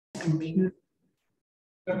And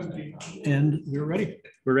we're ready.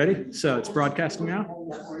 We're ready. So it's broadcasting now.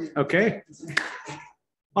 Okay.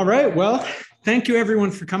 All right. Well, thank you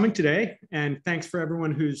everyone for coming today. And thanks for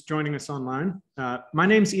everyone who's joining us online. My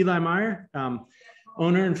name's Eli Meyer,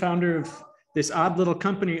 owner and founder of this odd little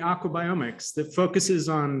company, AquaBiomics, that focuses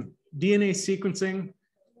on DNA sequencing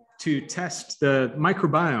to test the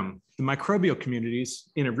microbiome, the microbial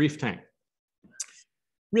communities in a reef tank.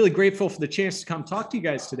 Really grateful for the chance to come talk to you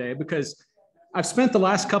guys today because I've spent the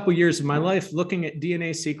last couple years of my life looking at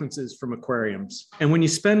DNA sequences from aquariums. And when you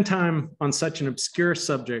spend time on such an obscure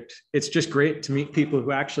subject, it's just great to meet people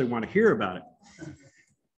who actually want to hear about it.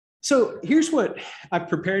 So here's what I've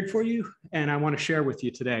prepared for you and I want to share with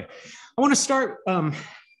you today. I want to start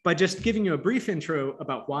by just giving you a brief intro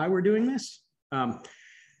about why we're doing this.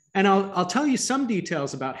 And I'll tell you some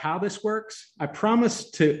details about how this works. I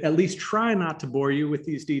promise to at least try not to bore you with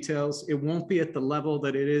these details. It won't be at the level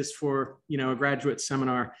that it is for, a graduate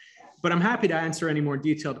seminar, but I'm happy to answer any more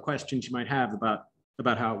detailed questions you might have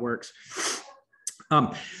about how it works.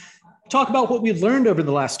 Talk about what we've learned over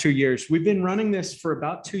the last 2 years. We've been running this for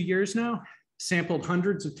about 2 years now, sampled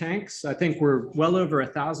hundreds of tanks. I think we're well over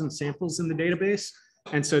 1,000 samples in the database.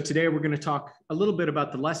 And so today we're going to talk a little bit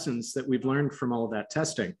about the lessons that we've learned from all of that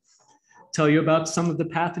testing. Tell you about some of the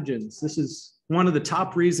pathogens. This is one of the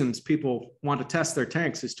top reasons people want to test their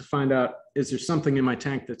tanks is to find out, is there something in my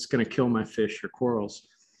tank that's going to kill my fish or corals?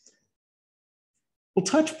 We'll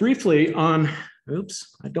touch briefly on,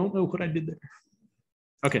 oops, I don't know what I did there.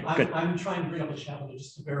 Okay, good. I'm trying to bring up a challenge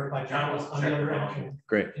just to verify John on the other end.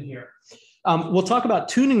 Great. In here. We'll talk about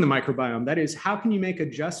tuning the microbiome. That is, how can you make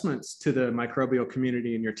adjustments to the microbial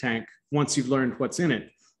community in your tank once you've learned what's in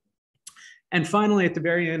it? And finally, at the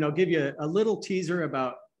very end, I'll give you a little teaser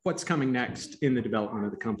about what's coming next in the development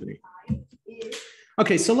of the company.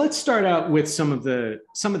 Okay, so let's start out with some of the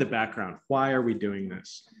background. Why are we doing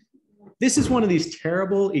this? This is one of these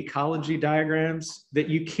terrible ecology diagrams that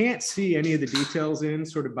you can't see any of the details in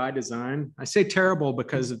sort of by design. I say terrible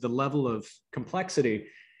because of the level of complexity.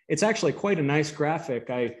 It's actually quite a nice graphic.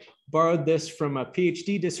 I borrowed this from a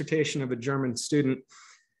PhD dissertation of a German student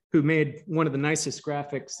who made one of the nicest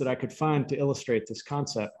graphics that I could find to illustrate this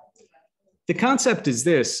concept. The concept is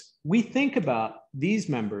this: we think about these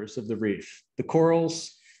members of the reef, the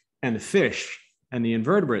corals and the fish and the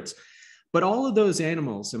invertebrates, but all of those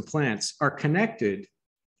animals and plants are connected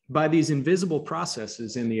by these invisible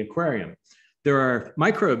processes in the aquarium. There are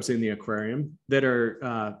microbes in the aquarium that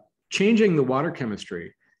are changing the water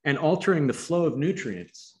chemistry and altering the flow of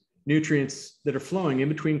nutrients that are flowing in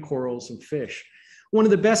between corals and fish. One of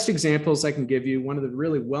the best examples I can give you, one of the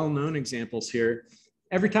really well-known examples here,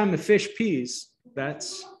 every time the fish pees,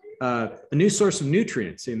 that's a new source of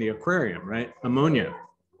nutrients in the aquarium, right? Ammonia.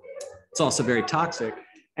 It's also very toxic,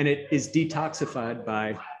 and it is detoxified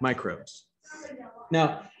by microbes.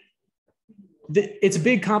 Now, it's a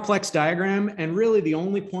big complex diagram, and really the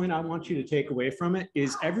only point I want you to take away from it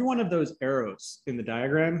is every one of those arrows in the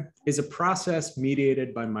diagram is a process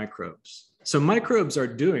mediated by microbes. So microbes are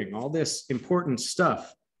doing all this important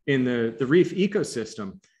stuff in the reef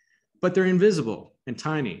ecosystem, but they're invisible and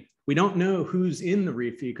tiny. We don't know who's in the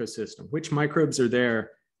reef ecosystem, which microbes are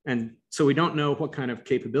there, and so we don't know what kind of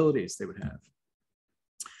capabilities they would have.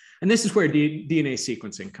 And this is where DNA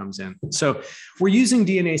sequencing comes in. So we're using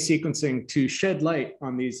DNA sequencing to shed light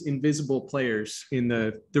on these invisible players in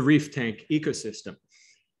the reef tank ecosystem.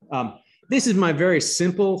 This is my very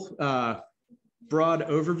simple, broad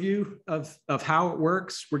overview of how it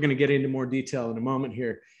works. We're going to get into more detail in a moment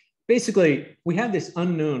here. Basically, we have this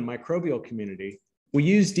unknown microbial community. We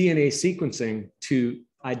use DNA sequencing to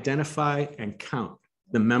identify and count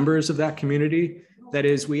the members of that community. That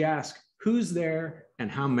is, we ask who's there and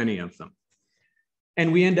how many of them.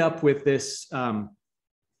 And we end up with this,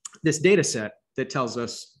 this data set that tells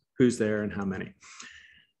us who's there and how many.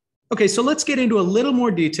 Okay, so let's get into a little more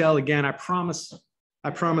detail. Again, I promise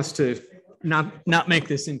to not make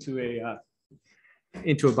this into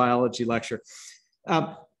a biology lecture.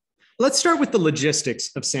 Let's start with the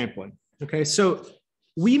logistics of sampling. Okay, so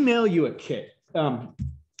we mail you a kit.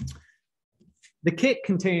 The kit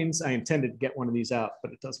contains, I intended to get one of these out,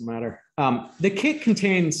 but it doesn't matter. The kit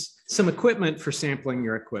contains some equipment for sampling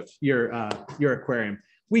your aquarium.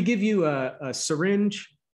 We give you a syringe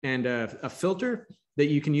and a filter that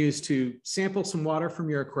you can use to sample some water from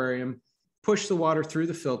your aquarium, push the water through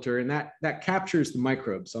the filter, and that captures the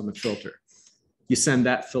microbes on the filter. You send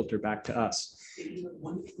that filter back to us.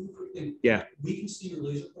 Yeah. We can see your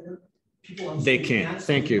laser pointer. They can't.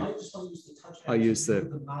 Thank you. I'll use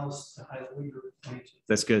the mouse to highlight where you're pointing.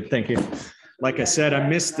 That's good. Thank you. Like I said, I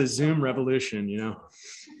missed the Zoom revolution,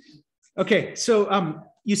 Okay, so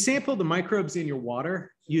you sample the microbes in your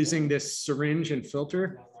water using this syringe and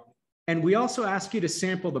filter. And we also ask you to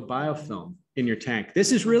sample the biofilm in your tank.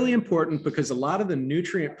 This is really important because a lot of the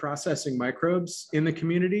nutrient processing microbes in the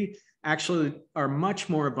community actually are much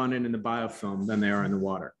more abundant in the biofilm than they are in the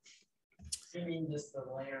water. You mean just the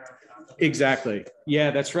layer? Exactly.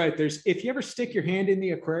 Yeah, that's right. If you ever stick your hand in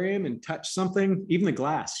the aquarium and touch something, even the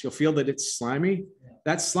glass, you'll feel that it's slimy.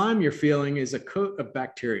 That slime you're feeling is a coat of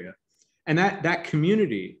bacteria. And that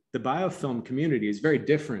community, the biofilm community, is very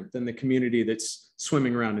different than the community that's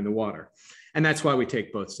swimming around in the water. And that's why we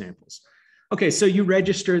take both samples. Okay, so you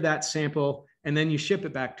register that sample and then you ship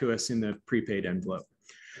it back to us in the prepaid envelope.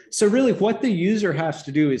 So really what the user has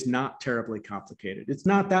to do is not terribly complicated. It's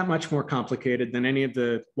not that much more complicated than any of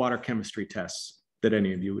the water chemistry tests that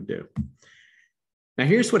any of you would do. Now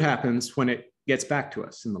here's what happens when it gets back to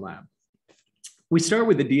us in the lab. We start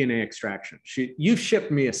with the DNA extraction. You've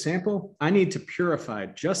shipped me a sample. I need to purify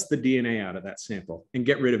just the DNA out of that sample and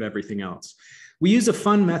get rid of everything else. We use a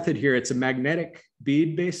fun method here. It's a magnetic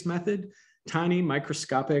bead-based method, tiny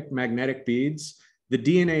microscopic magnetic beads. The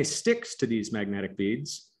DNA sticks to these magnetic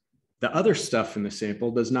beads. The other stuff in the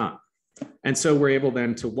sample does not. And so we're able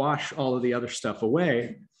then to wash all of the other stuff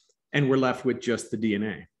away, and we're left with just the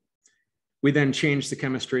DNA. We then change the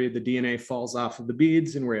chemistry. The DNA falls off of the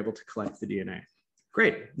beads, and we're able to collect the DNA.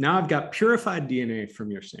 Great. Now I've got purified DNA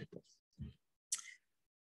from your sample.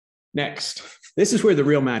 Next, this is where the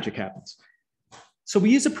real magic happens. So we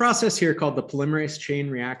use a process here called the polymerase chain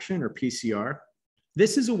reaction, or PCR.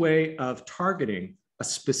 This is a way of targeting a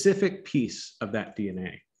specific piece of that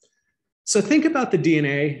DNA. So think about the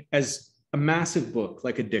DNA as a massive book,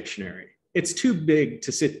 like a dictionary. It's too big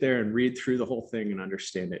to sit there and read through the whole thing and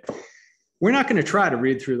understand it. We're not going to try to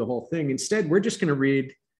read through the whole thing. Instead, we're just going to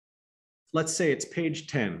read, let's say it's page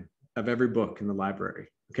 10 of every book in the library.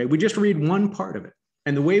 Okay, we just read one part of it.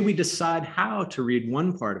 And the way we decide how to read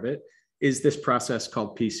one part of it is this process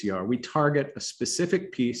called PCR. We target a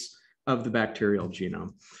specific piece of the bacterial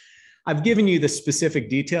genome. I've given you the specific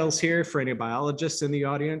details here for any biologists in the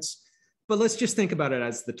audience, but let's just think about it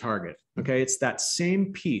as the target. Okay, it's that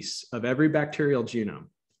same piece of every bacterial genome.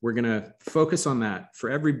 We're going to focus on that for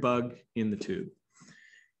every bug in the tube.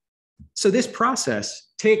 So this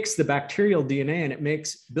process takes the bacterial DNA and it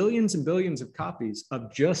makes billions and billions of copies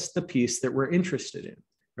of just the piece that we're interested in,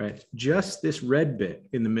 right? Just this red bit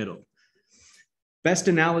in the middle. Best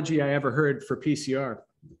analogy I ever heard for PCR.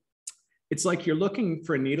 It's like you're looking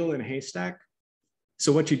for a needle in a haystack.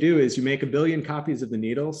 So what you do is you make a billion copies of the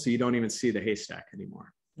needle so you don't even see the haystack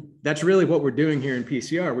anymore. That's really what we're doing here in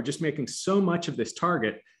PCR. We're just making so much of this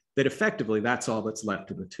target that effectively that's all that's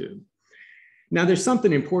left in the tube. Now, there's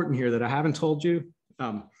something important here that I haven't told you.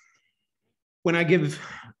 When I give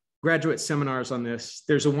graduate seminars on this,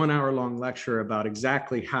 there's a 1 hour long lecture about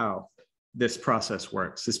exactly how this process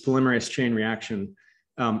works. This polymerase chain reaction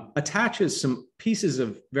attaches some pieces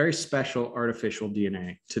of very special artificial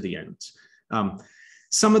DNA to the ends.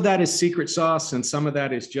 Some of that is secret sauce and some of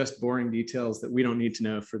that is just boring details that we don't need to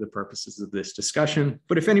know for the purposes of this discussion.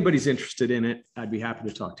 But if anybody's interested in it, I'd be happy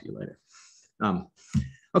to talk to you later.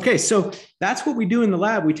 Okay, so that's what we do in the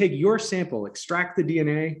lab. We take your sample, extract the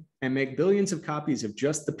DNA, and make billions of copies of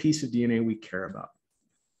just the piece of DNA we care about.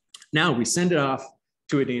 Now we send it off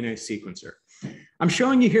to a DNA sequencer. I'm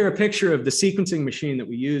showing you here a picture of the sequencing machine that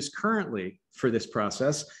we use currently for this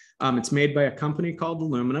process. It's made by a company called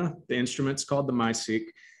Illumina. The instrument's called the MySeq.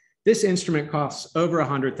 This instrument costs over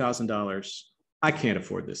 $100,000. I can't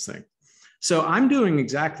afford this thing. So I'm doing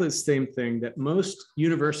exactly the same thing that most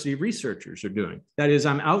university researchers are doing. That is,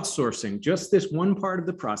 I'm outsourcing just this one part of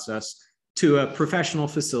the process to a professional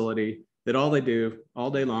facility that all they do all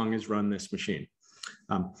day long is run this machine.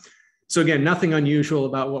 So again, nothing unusual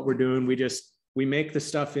about what we're doing. We make the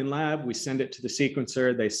stuff in lab, we send it to the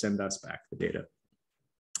sequencer, they send us back the data.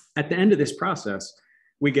 At the end of this process,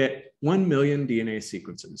 we get 1 million DNA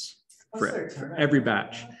sequences for every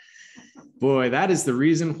batch. Boy, that is the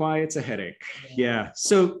reason why it's a headache. Yeah.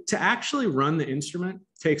 So to actually run the instrument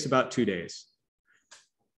takes about 2 days.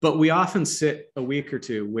 But we often sit a week or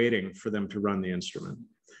two waiting for them to run the instrument.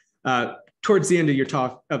 Towards the end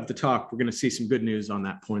of the talk, we're going to see some good news on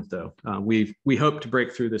that point, though. We hope to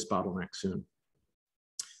break through this bottleneck soon.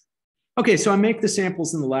 Okay, so I make the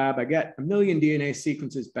samples in the lab. I get 1 million DNA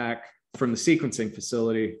sequences back from the sequencing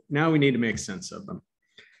facility. Now we need to make sense of them.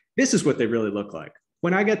 This is what they really look like.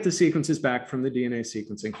 When I get the sequences back from the DNA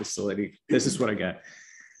sequencing facility, this is what I get.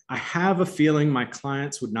 I have a feeling my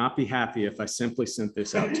clients would not be happy if I simply sent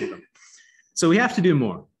this out to them. So we have to do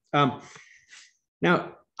more.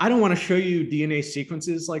 Now, I don't want to show you DNA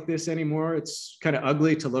sequences like this anymore. It's kind of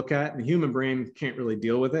ugly to look at, and the human brain can't really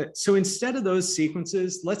deal with it. So instead of those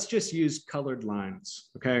sequences, let's just use colored lines,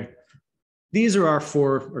 okay? These are our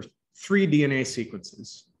 3 DNA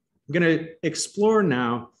sequences. I'm going to explore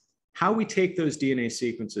now how we take those DNA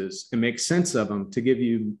sequences and make sense of them to give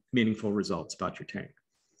you meaningful results about your tank.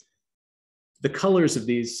 The colors of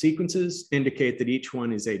these sequences indicate that each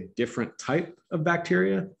one is a different type of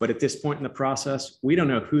bacteria, but at this point in the process, we don't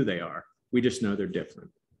know who they are. We just know they're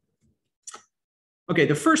different. Okay,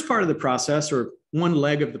 the first part of the process, or one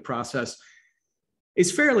leg of the process,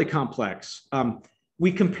 is fairly complex.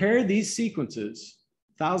 We compare these sequences,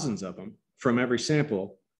 thousands of them from every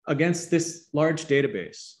sample, against this large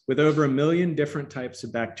database with over 1 million different types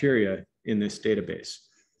of bacteria in this database.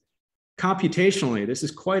 Computationally, this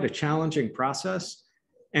is quite a challenging process,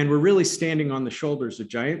 and we're really standing on the shoulders of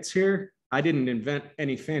giants here. I didn't invent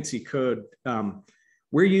any fancy code.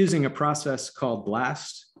 We're using a process called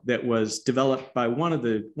BLAST that was developed by one of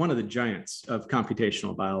the giants of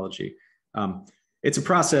computational biology. It's a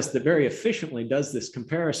process that very efficiently does this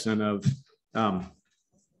comparison of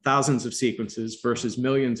thousands of sequences versus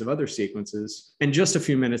millions of other sequences, and just a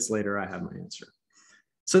few minutes later, I have my answer.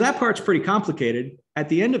 So that part's pretty complicated. At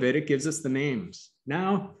the end of it, it gives us the names.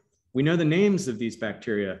 Now we know the names of these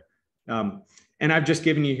bacteria. And I've just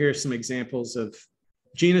given you here some examples of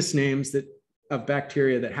genus names of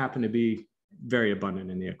bacteria that happen to be very abundant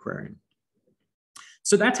in the aquarium.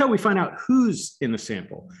 So that's how we find out who's in the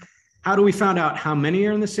sample. How do we find out how many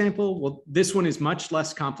are in the sample? Well, this one is much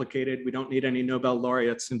less complicated. We don't need any Nobel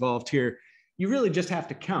laureates involved here. You really just have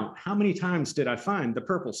to count. How many times did I find the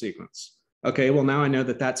purple sequence? Okay, well, now I know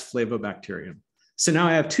that that's Flavobacterium. So now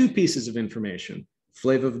I have 2 pieces of information.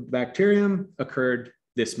 Flavobacterium occurred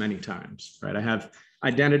this many times, right? I have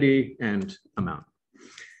identity and amount.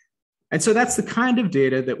 And so that's the kind of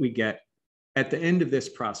data that we get at the end of this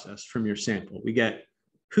process from your sample. We get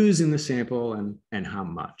who's in the sample and how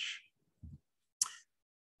much.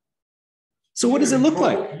 So what does it look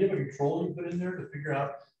like? Do you have a control you put in there to figure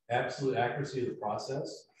out absolute accuracy of the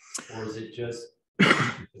process? Or is it just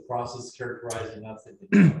the process characterized enough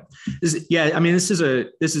that yeah, I mean, this is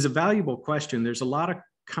a valuable question. There's a lot of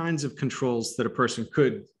kinds of controls that a person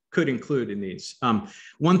could include in these.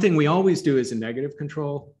 One thing we always do is a negative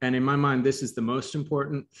control. And in my mind, this is the most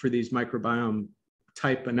important for these microbiome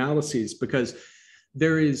type analyses because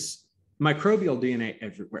there is microbial DNA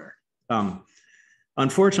everywhere.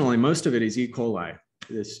 Unfortunately, most of it is E. coli,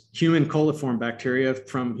 this human coliform bacteria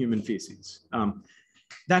from human feces.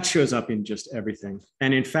 That shows up in just everything.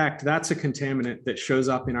 And in fact, that's a contaminant that shows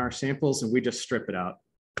up in our samples and we just strip it out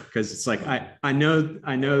because it's like, I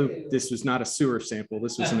know this was not a sewer sample,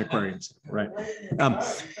 this was an aquarium sample, right?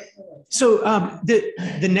 So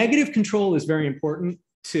the negative control is very important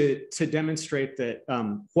to demonstrate that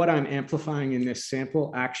what I'm amplifying in this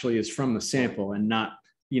sample actually is from the sample and not,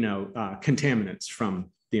 contaminants from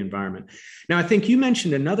the environment. Now, I think you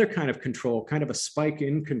mentioned another kind of control, kind of a spike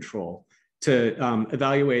in control to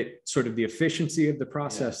evaluate sort of the efficiency of the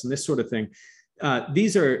process and this sort of thing.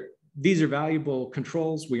 These are valuable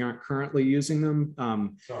controls. We aren't currently using them.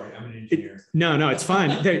 Sorry, I'm an engineer. No, it's fine.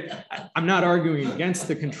 I'm not arguing against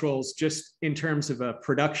the controls, just in terms of a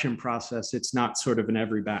production process, it's not sort of an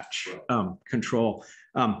every batch control.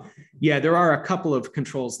 Yeah, there are a couple of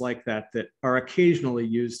controls like that are occasionally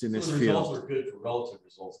used in this field. Results are good for relative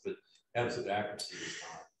results, but absolute accuracy is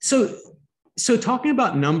not. So talking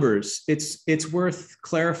about numbers, it's worth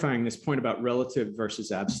clarifying this point about relative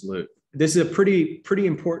versus absolute. This is a pretty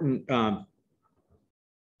important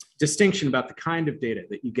distinction about the kind of data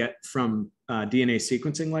that you get from DNA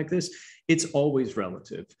sequencing like this. It's always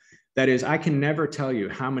relative. That is, I can never tell you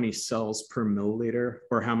how many cells per milliliter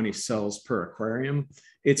or how many cells per aquarium.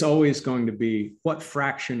 It's always going to be what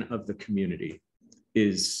fraction of the community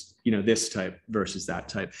is this type versus that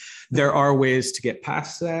type. There are ways to get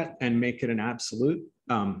past that and make it an absolute,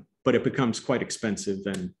 but it becomes quite expensive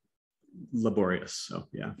and laborious. So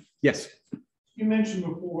yeah. Yes. You mentioned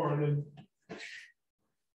before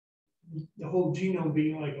the whole genome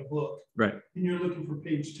being like a book, right? And you're looking for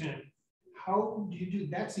page 10. How do you do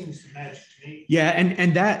that? Seems magic to me. Yeah,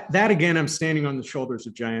 and that again, I'm standing on the shoulders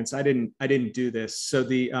of giants. I didn't do this. So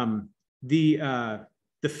the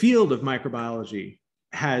field of microbiology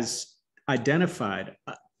has identified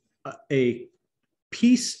a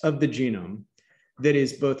piece of the genome that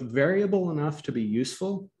is both variable enough to be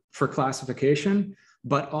useful for classification,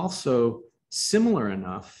 but also similar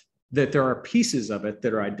enough that there are pieces of it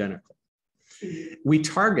that are identical. We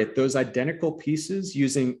target those identical pieces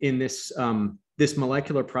using in this, this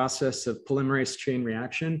molecular process of polymerase chain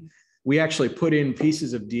reaction. we actually put in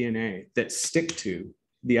pieces of DNA that stick to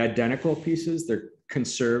the identical pieces, they're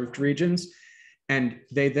conserved regions, and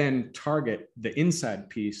they then target the inside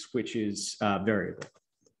piece, which is variable.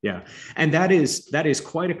 Yeah, and that is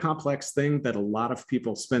quite a complex thing that a lot of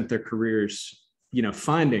people spent their careers,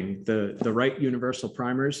 finding the right universal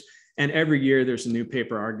primers. And every year there's a new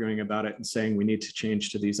paper arguing about it and saying we need to change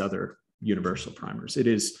to these other universal primers.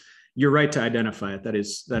 You're right to identify it. That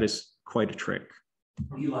is quite a trick.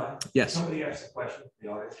 Eli, yes. Somebody asked a question for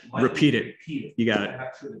the audience. Repeat it. You got it.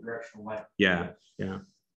 Back to the directional light. Yeah.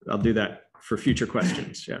 I'll do that for future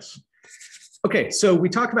questions. Yes. Okay, so we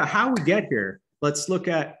talked about how we get here. Let's look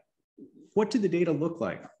at what do the data look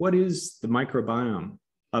like? What is the microbiome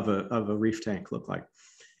of a reef tank look like?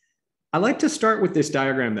 I like to start with this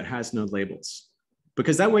diagram that has no labels,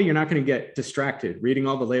 because that way you're not going to get distracted reading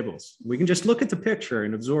all the labels. We can just look at the picture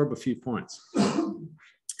and absorb a few points.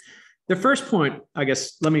 The first point, I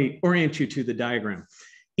guess, let me orient you to the diagram.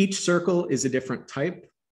 Each circle is a different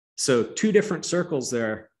type. So 2 different circles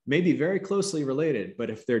there may be very closely related, but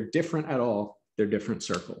if they're different at all, they're different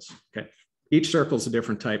circles. Okay. Each circle is a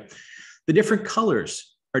different type. The different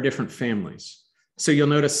colors are different families. So you'll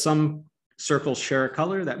notice some circles share a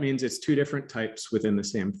color. That means it's 2 different types within the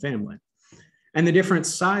same family. And the different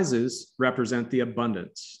sizes represent the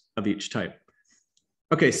abundance of each type.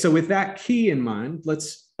 Okay, so with that key in mind,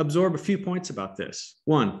 let's absorb a few points about this.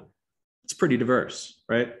 1, it's pretty diverse,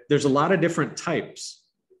 right? There's a lot of different types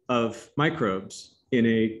of microbes in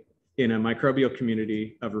a microbial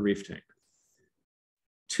community of a reef tank.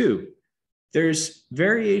 2, there's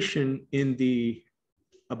variation in the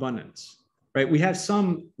abundance, right? We have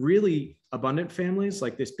some really abundant families,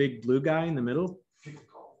 like this big blue guy in the middle.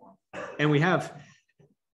 And we have,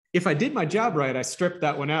 if I did my job right, I stripped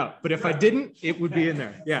that one out. But if I didn't, it would be in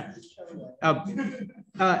there. Yeah.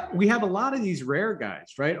 We have a lot of these rare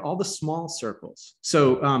guys, right? All the small circles.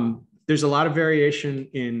 So there's a lot of variation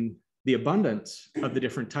in the abundance of the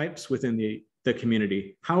different types within the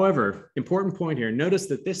community. However, important point here, notice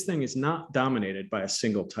that this thing is not dominated by a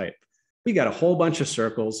single type. We got a whole bunch of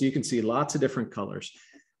circles. You can see lots of different colors.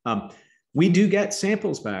 We do get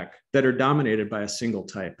samples back that are dominated by a single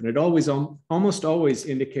type, and it almost always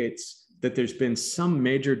indicates that there's been some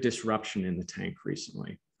major disruption in the tank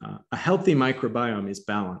recently. A healthy microbiome is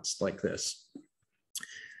balanced like this.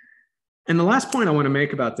 And the last point I want to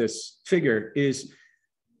make about this figure is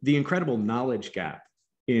the incredible knowledge gap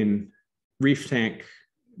in reef tank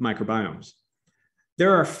microbiomes.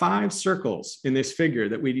 There are 5 circles in this figure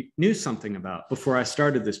that we knew something about before I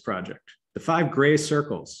started this project. The 5 gray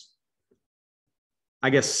circles. I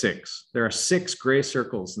guess 6. There are 6 gray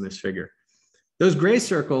circles in this figure. Those gray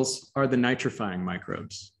circles are the nitrifying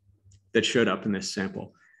microbes that showed up in this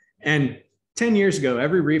sample. And 10 years ago,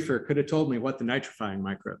 every reefer could have told me what the nitrifying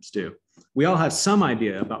microbes do. We all have some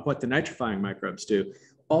idea about what the nitrifying microbes do.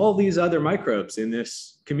 All these other microbes in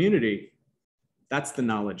this community, that's the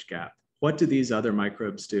knowledge gap. What do these other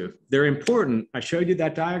microbes do? They're important. I showed you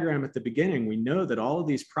that diagram at the beginning. We know that all of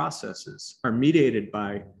these processes are mediated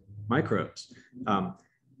by microbes,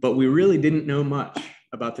 but we really didn't know much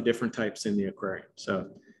about the different types in the aquarium. So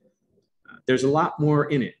there's a lot more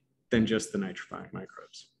in it than just the nitrifying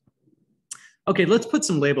microbes. Okay, let's put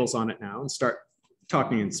some labels on it now and start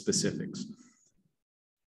talking in specifics.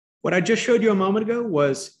 What I just showed you a moment ago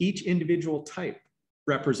was each individual type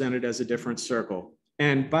represented as a different circle.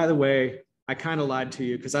 And by the way, I kind of lied to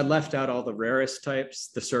you because I left out all the rarest types.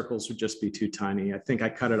 The circles would just be too tiny. I think I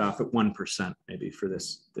cut it off at 1% maybe for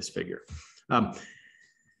this figure.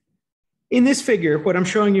 In this figure, what I'm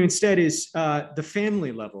showing you instead is the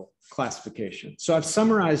family level classification. So I've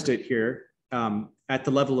summarized it here at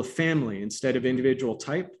the level of family instead of individual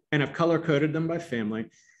type, and I've color coded them by family.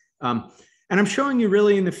 And I'm showing you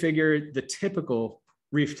really in the figure the typical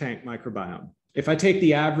reef tank microbiome. If I take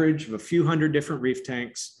the average of a few hundred different reef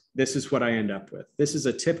tanks, this is what I end up with. This is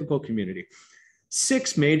a typical community.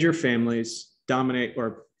 6 major families dominate,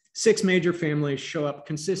 or 6 major families show up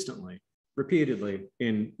consistently, repeatedly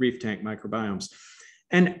in reef tank microbiomes.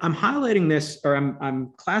 And I'm highlighting this, or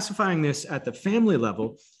I'm classifying this at the family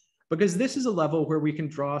level because this is a level where we can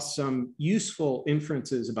draw some useful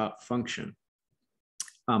inferences about function.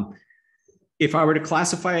 If I were to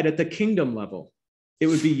classify it at the kingdom level, it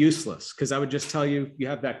would be useless because I would just tell you, you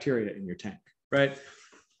have bacteria in your tank, right?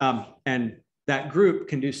 And that group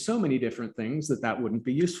can do so many different things that wouldn't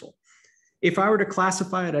be useful. If I were to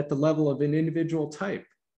classify it at the level of an individual type,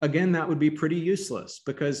 again, that would be pretty useless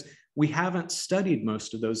because we haven't studied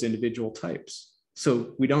most of those individual types.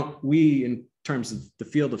 So we in terms of the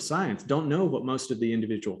field of science, don't know what most of the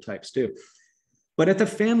individual types do. But at the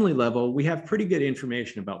family level, we have pretty good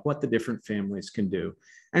information about what the different families can do.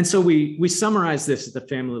 And so we summarize this at the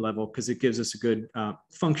family level because it gives us a good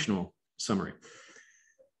functional summary.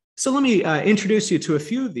 So let me introduce you to a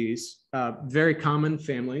few of these very common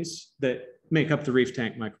families that make up the reef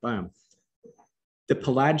tank microbiome. The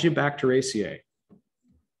Pelagiobacteriaceae,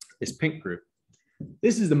 this pink group.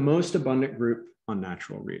 This is the most abundant group on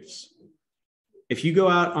natural reefs. If you go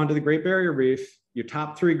out onto the Great Barrier Reef, your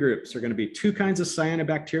top 3 groups are going to be 2 kinds of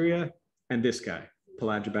cyanobacteria and this guy,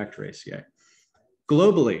 Pelagiobacteriaceae.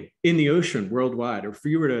 Globally, in the ocean worldwide, or if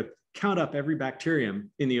you were to count up every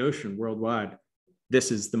bacterium in the ocean worldwide,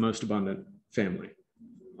 this is the most abundant family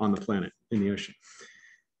on the planet in the ocean.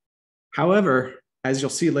 However, as you'll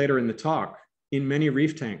see later in the talk, in many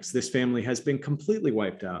reef tanks, this family has been completely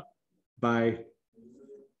wiped out by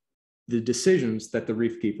the decisions that the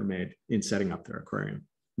reef keeper made in setting up their aquarium.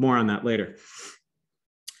 More on that later.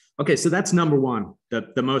 Okay, so that's number 1,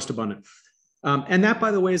 the most abundant. And that,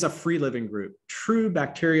 by the way, is a free living group, true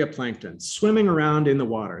bacteria plankton, swimming around in the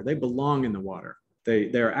water. They belong in the water.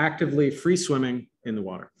 They're actively free swimming in the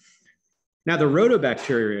water. Now, the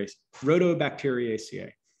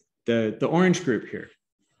Rhodobacteriaceae, the orange group here.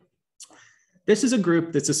 This is a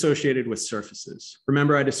group that's associated with surfaces.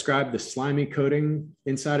 Remember, I described the slimy coating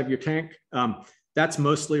inside of your tank? That's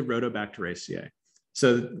mostly Rhodobacteriaceae.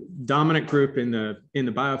 So dominant group in the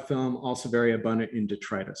biofilm, also very abundant in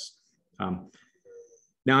detritus.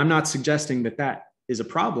 Now, I'm not suggesting that that is a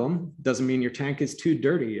problem. Doesn't mean your tank is too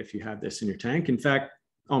dirty if you have this in your tank. In fact,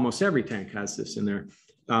 almost every tank has this in there.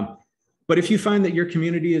 But if you find that your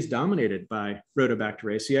community is dominated by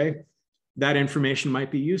Rhodobacteriaceae, that information might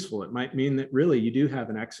be useful. It might mean that really you do have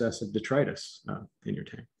an excess of detritus in your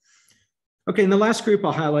tank. Okay, and the last group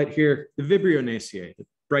I'll highlight here, the Vibrionaceae, the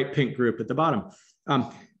bright pink group at the bottom.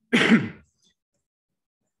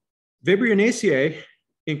 Vibrionaceae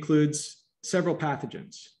includes several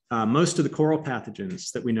pathogens. Most of the coral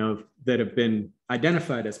pathogens that we know that have been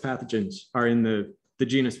identified as pathogens are in the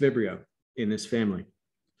genus Vibrio in this family.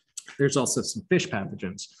 There's also some fish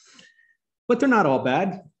pathogens, but they're not all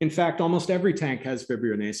bad. In fact, almost every tank has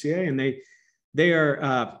Vibrionaceae, and they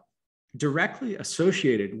are directly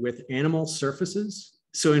associated with animal surfaces.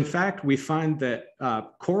 So in fact, we find that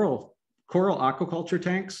coral aquaculture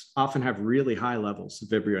tanks often have really high levels of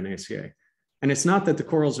Vibrionaceae. And it's not that the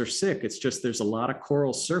corals are sick, it's just there's a lot of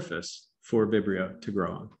coral surface for Vibrio to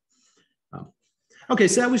grow on. Okay,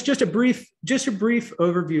 so that was just a brief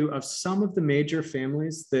overview of some of the major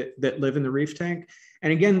families that live in the reef tank.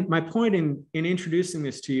 And again, my point in introducing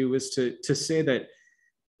this to you was to say that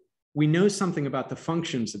we know something about the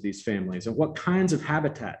functions of these families and what kinds of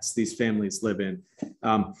habitats these families live in.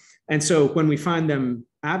 And so when we find them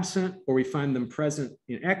absent or we find them present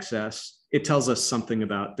in excess, it tells us something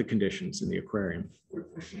about the conditions in the aquarium.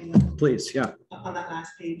 Please, yeah. On that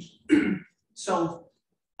last page. So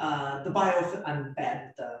the biofilm, I'm bad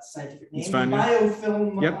with the scientific name, fine, the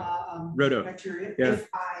biofilm Rhodo. bacteria. Yeah. If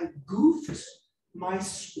I goofed my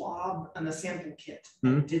swab and the sample kit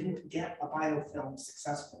and didn't get a biofilm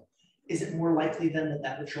successful, is it more likely then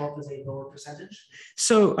that would show up as a lower percentage?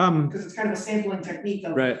 So, because it's kind of a sampling technique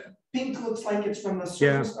of right. Pink looks like it's from the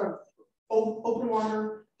surface of open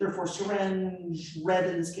water, therefore syringe. Red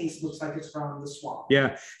in this case looks like it's from the swab.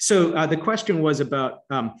 Yeah. So the question was about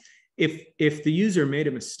if the user made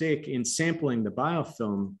a mistake in sampling the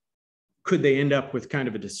biofilm, could they end up with kind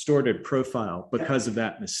of a distorted profile because of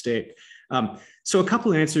that mistake? So a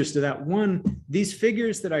couple of answers to that. One, these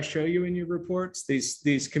figures that I show you in your reports,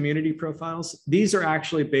 these community profiles, these are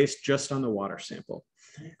actually based just on the water sample.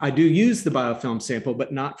 I do use the biofilm sample,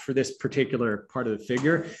 but not for this particular part of the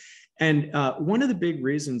figure. And one of the big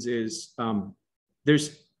reasons is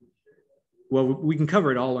we can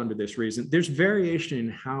cover it all under this reason. There's variation in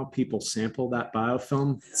how people sample that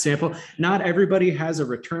biofilm sample. Not everybody has a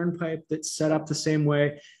return pipe that's set up the same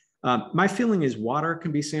way. My feeling is water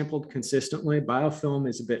can be sampled consistently. Biofilm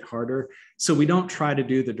is a bit harder. So we don't try to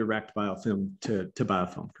do the direct biofilm to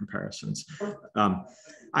biofilm comparisons.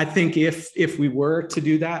 I think if we were to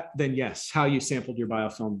do that, then yes, how you sampled your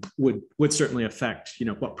biofilm would certainly affect,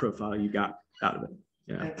 what profile you got out of it.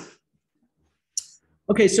 Yeah.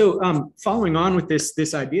 Okay, so following on with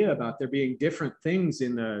this idea about there being different things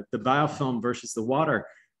in the biofilm versus the water,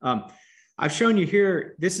 I've shown you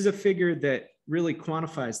here, this is a figure that really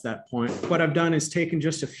quantifies that point. What I've done is taken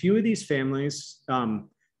just a few of these families.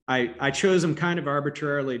 I chose them kind of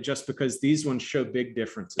arbitrarily just because these ones show big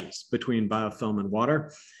differences between biofilm and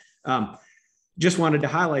water. Just wanted to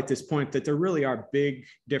highlight this point that there really are big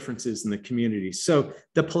differences in the community. So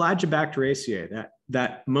the Pelagiobacteriaceae,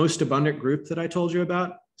 that most abundant group that I told you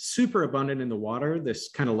about, super abundant in the water, this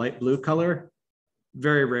kind of light blue color,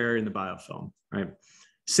 very rare in the biofilm, right?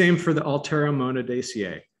 Same for the Altera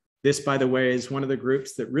monadaceae. This, by the way, is one of the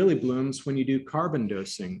groups that really blooms when you do carbon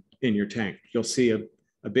dosing in your tank. You'll see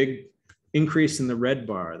a big increase in the red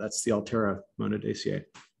bar. That's the Altera monadaceae.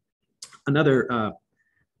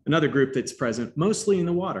 Another group that's present mostly in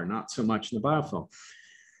the water, not so much in the biofilm.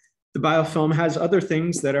 The biofilm has other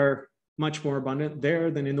things that are much more abundant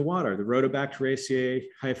there than in the water, the Rhodobacteriaceae,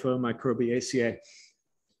 Hyphomicrobiaceae.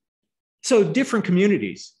 So different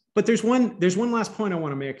communities, but there's one last point I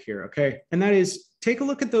want to make here, okay? And that is, take a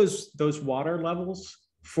look at those water levels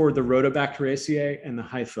for the Rhodobacteriaceae and the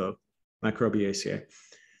Hyphomicrobiaceae.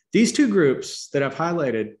 These two groups that I've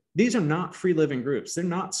highlighted, these are not free living groups. They're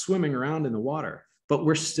not swimming around in the water, but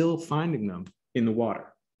we're still finding them in the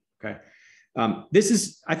water, okay? This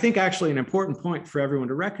is, I think, actually an important point for everyone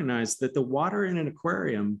to recognize, that the water in an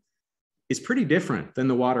aquarium is pretty different than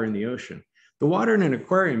the water in the ocean. The water in an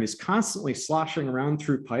aquarium is constantly sloshing around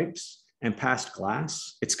through pipes and past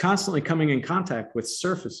glass. It's constantly coming in contact with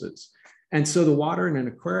surfaces. And so the water in an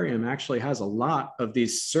aquarium actually has a lot of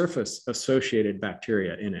these surface associated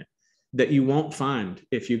bacteria in it that you won't find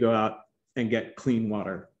if you go out and get clean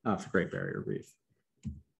water off the Great Barrier Reef.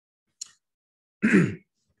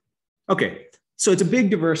 Okay, so it's a big,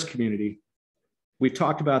 diverse community. We've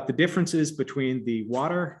talked about the differences between the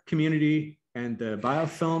water community and the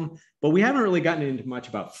biofilm, but we haven't really gotten into much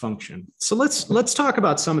about function. So let's talk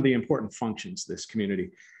about some of the important functions of this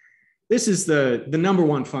community. This is the number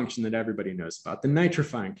one function that everybody knows about, the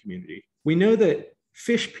nitrifying community. We know that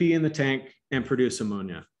fish pee in the tank and produce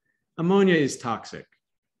ammonia. Ammonia is toxic,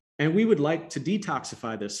 and we would like to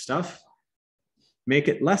detoxify this stuff, make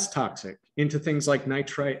it less toxic into things like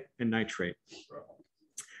nitrite and nitrate.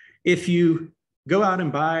 If you go out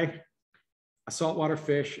and buy a saltwater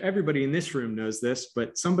fish, everybody in this room knows this,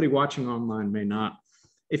 but somebody watching online may not.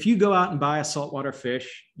 If you go out and buy a saltwater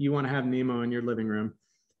fish, you want to have Nemo in your living room,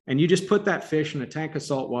 and you just put that fish in a tank of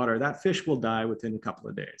salt water, that fish will die within a couple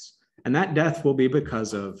of days. And that death will be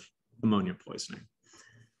because of ammonia poisoning.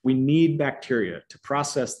 We need bacteria to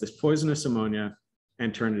process this poisonous ammonia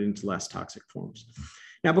and turn it into less toxic forms.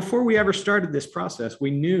 Now, before we ever started this process, we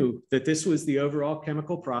knew that this was the overall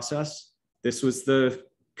chemical process. This was the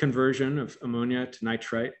conversion of ammonia to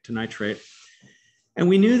nitrate. And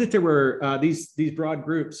we knew that there were these broad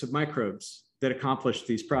groups of microbes that accomplished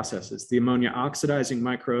these processes, the ammonia oxidizing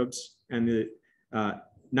microbes and the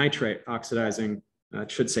nitrate oxidizing,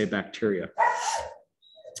 should say, bacteria.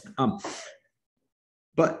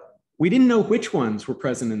 But we didn't know which ones were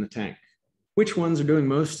present in the tank, which ones are doing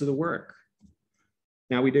most of the work.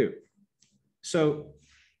 Now we do. So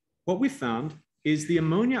what we found is the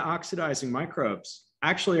ammonia oxidizing microbes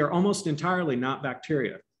actually are almost entirely not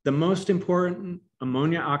bacteria. The most important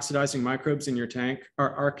ammonia oxidizing microbes in your tank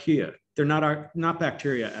are archaea. They're not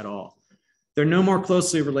bacteria at all. They're no more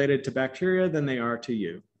closely related to bacteria than they are to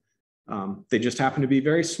you. They just happen to be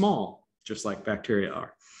very small, just like bacteria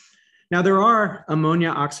are. Now, there are ammonia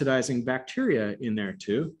oxidizing bacteria in there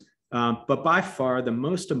too, but by far the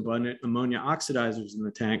most abundant ammonia oxidizers in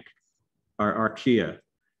the tank are archaea.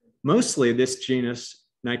 Mostly this genus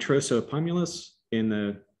Nitrosopumulus in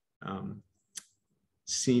the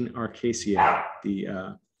Archaceae,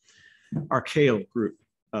 the archaeal group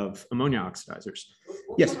of ammonia oxidizers.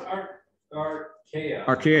 Yes. Archaea.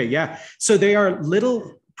 Archaea, yeah. So they are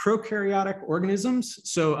little prokaryotic organisms.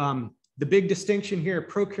 So the big distinction here,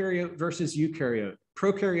 prokaryote versus eukaryote.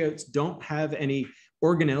 Prokaryotes don't have any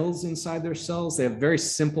organelles inside their cells. They have very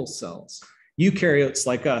simple cells. Eukaryotes,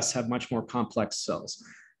 like us, have much more complex cells.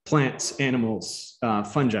 Plants, animals,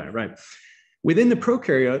 fungi, right? Within the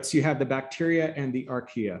prokaryotes, you have the bacteria and the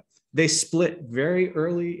archaea. They split very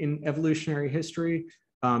early in evolutionary history.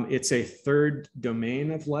 It's a third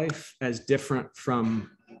domain of life, as different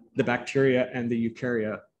from the bacteria and the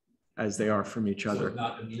eukarya as they are from each other. So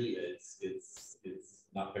not amelia, it's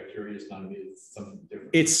not bacteria, it's not amelia, it's something different.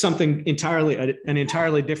 It's something entirely, an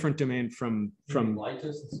entirely different domain from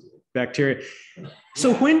bacteria.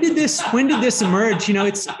 So when did this emerge? You know,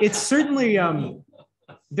 it's certainly,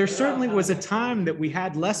 there certainly was a time that we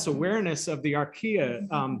had less awareness of the archaea,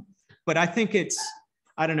 but I think it's,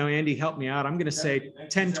 I don't know, Andy, help me out. I'm going to say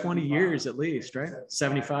 10, 20 years at least, right?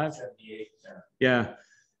 75? 78, Yeah.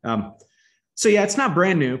 So yeah, it's not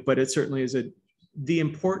brand new, but it certainly is the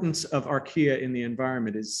importance of archaea in the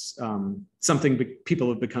environment is something people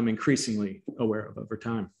have become increasingly aware of over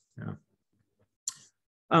time. Yeah.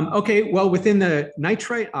 Okay, well, within the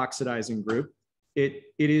nitrite oxidizing group, it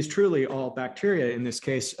is truly all bacteria in this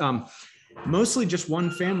case, mostly just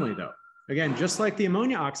one family though. again, just like the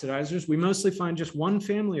ammonia oxidizers, we mostly find just one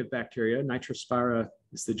family of bacteria. Nitrospira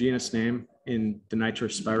is the genus name in the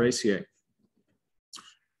Nitrospiraceae.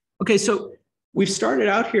 Okay, so we've started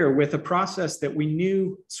out here with a process that we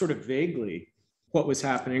knew sort of vaguely what was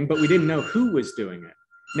happening, but we didn't know who was doing it.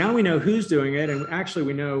 Now we know who's doing it, and actually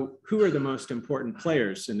we know who are the most important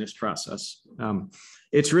players in this process.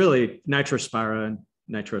 It's really Nitrospira and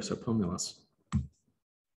Nitrosopomulus.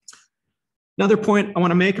 Another point I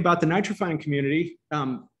want to make about the nitrifying community,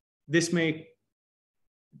 this may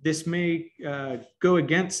go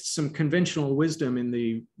against some conventional wisdom in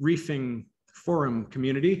the reefing forum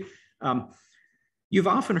community. You've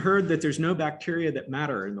often heard that there's no bacteria that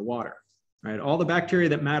matter in the water, right? All the bacteria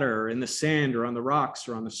that matter are in the sand or on the rocks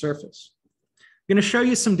or on the surface. I'm going to show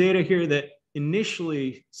you some data here that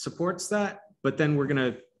initially supports that, but then we're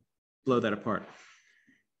going to blow that apart.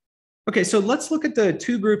 Okay, so let's look at the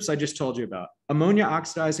two groups I just told you about, ammonia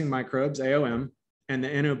oxidizing microbes, AOM, and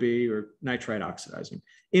the NOB or nitrite oxidizing.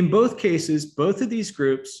 In both cases, both of these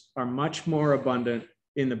groups are much more abundant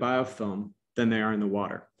in the biofilm than they are in the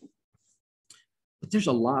water. But there's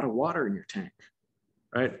a lot of water in your tank,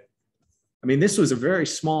 right? I mean, this was a very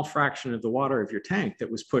small fraction of the water of your tank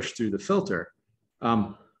that was pushed through the filter.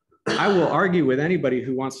 I will argue with anybody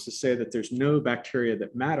who wants to say that there's no bacteria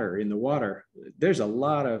that matter in the water. There's a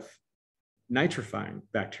lot of nitrifying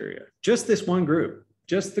bacteria. Just this one group,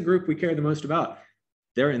 just the group we care the most about,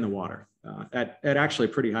 they're in the water at actually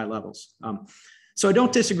pretty high levels. So I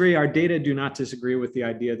don't disagree. Our data do not disagree with the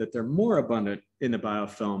idea that they're more abundant in the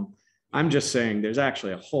biofilm. I'm just saying there's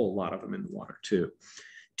actually a whole lot of them in the water too.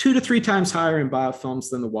 2 to 3 times higher in biofilms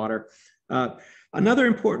than the water. Another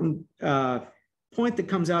important point that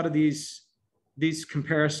comes out of these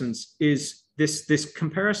comparisons is this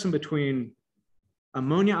comparison between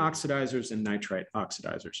ammonia oxidizers and nitrite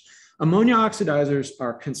oxidizers. Ammonia oxidizers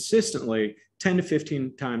are consistently 10 to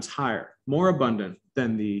 15 times higher, more abundant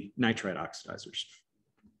than the nitrite oxidizers.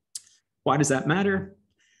 Why does that matter?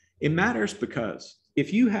 It matters because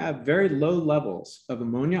if you have very low levels of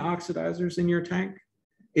ammonia oxidizers in your tank,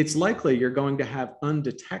 it's likely you're going to have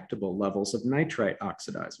undetectable levels of nitrite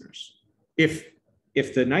oxidizers. If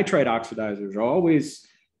the nitrite oxidizers are always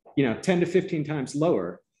 10 to 15 times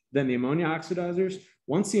lower than the ammonia oxidizers,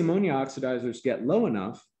 once the ammonia oxidizers get low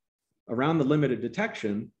enough around the limit of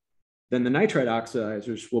detection, then the nitrite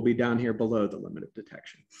oxidizers will be down here below the limit of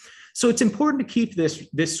detection. So it's important to keep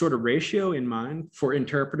this sort of ratio in mind for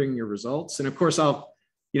interpreting your results. And of course, I'll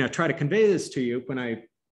try to convey this to you when I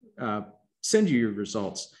send you your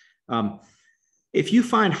results. If you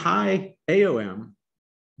find high AOM,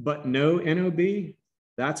 but no NOB,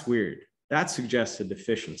 that's weird. That suggests a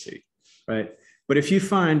deficiency, right? But if you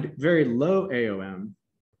find very low AOM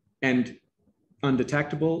and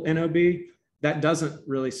undetectable NOB, that doesn't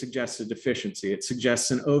really suggest a deficiency. It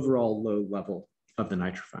suggests an overall low level of the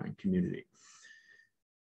nitrifying community.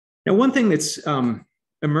 Now, one thing that's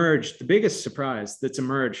emerged, the biggest surprise that's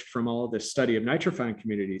emerged from all of this study of nitrifying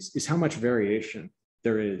communities is how much variation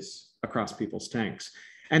there is across people's tanks.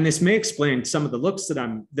 And this may explain some of the looks that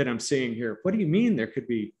I'm seeing here. What do you mean there could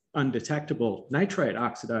be undetectable nitrite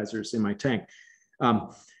oxidizers in my tank?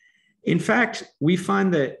 In fact, we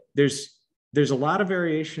find that there's a lot of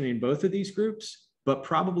variation in both of these groups, but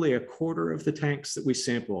probably a quarter of the tanks that we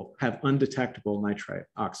sample have undetectable nitrite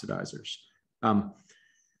oxidizers.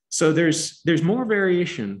 So there's more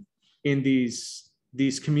variation in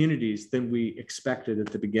these communities than we expected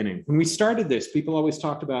at the beginning. When we started this, people always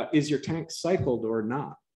talked about, is your tank cycled or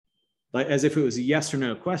not? Like as if it was a yes or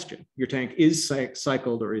no question. Your tank is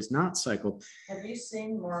cycled or is not cycled. Have you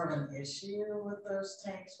seen more of an issue with those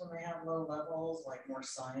tanks when they have low levels, like more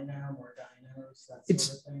cyano, more dinos, that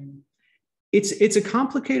sort of thing? It's a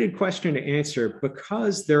complicated question to answer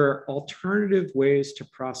because there are alternative ways to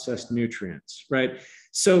process nutrients, right?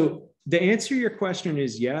 So the answer to your question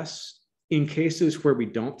is yes, in cases where we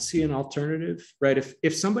don't see an alternative, right?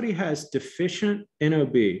 If somebody has deficient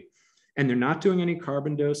NOB and they're not doing any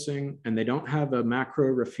carbon dosing and they don't have a macro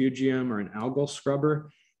refugium or an algal scrubber,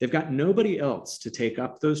 they've got nobody else to take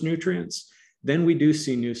up those nutrients, then we do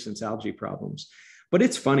see nuisance algae problems. But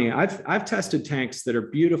it's funny, I've tested tanks that are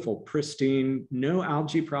beautiful, pristine, no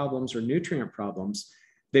algae problems or nutrient problems.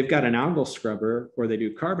 They've got an algal scrubber or they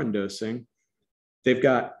do carbon dosing. They've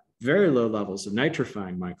got very low levels of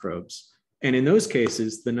nitrifying microbes. And in those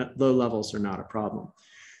cases, the low levels are not a problem.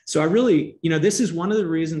 So I really, this is one of the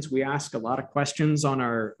reasons we ask a lot of questions on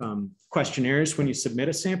our questionnaires when you submit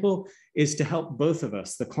a sample, is to help both of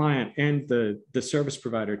us, the client and the service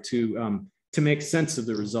provider, to make sense of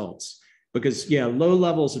the results. Because low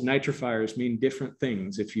levels of nitrifiers mean different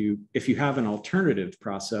things if you have an alternative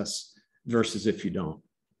process versus if you don't.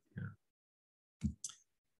 Yeah.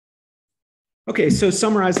 Okay, so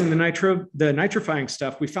summarizing the nitrifying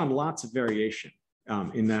stuff, we found lots of variation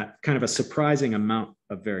in that, kind of a surprising amount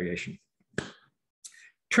of variation.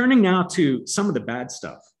 Turning now to some of the bad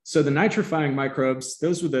stuff. So the nitrifying microbes,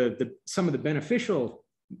 those were some of the beneficial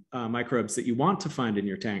microbes that you want to find in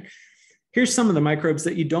your tank. Here's some of the microbes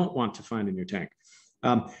that you don't want to find in your tank.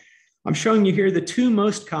 I'm showing you here the two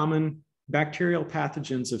most common bacterial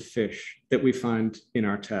pathogens of fish that we find in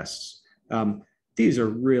our tests. These are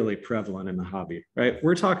really prevalent in the hobby, right?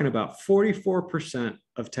 We're talking about 44%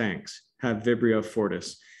 of tanks have Vibrio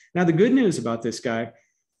fortis. Now, the good news about this guy,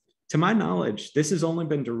 to my knowledge, this has only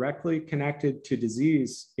been directly connected to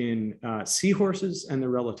disease in seahorses and their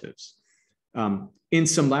relatives. In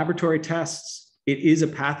some laboratory tests, it is a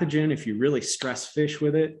pathogen. If you really stress fish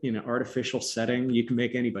with it in an artificial setting, you can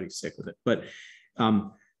make anybody sick with it. But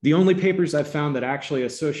the only papers I've found that actually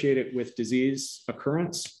associate it with disease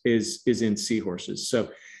occurrence is in seahorses. So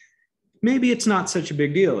maybe it's not such a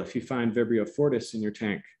big deal if you find Vibrio fortis in your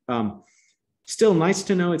tank. Still nice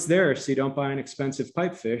to know it's there so you don't buy an expensive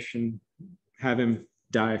pipefish and have him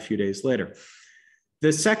die a few days later.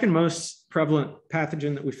 The second most prevalent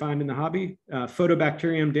pathogen that we find in the hobby,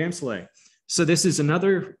 Photobacterium damselae. So this is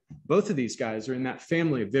another, both of these guys are in that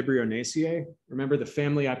family of Vibrionaceae. Remember the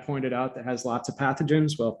family I pointed out that has lots of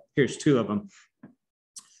pathogens? Well, here's two of them.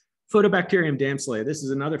 Photobacterium damselae, this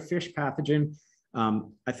is another fish pathogen.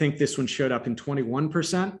 I think this one showed up in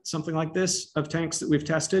 21%, something like this, of tanks that we've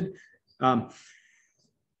tested.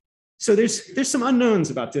 So there's some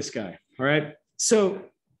unknowns about this guy, all right? So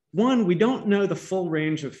one, we don't know the full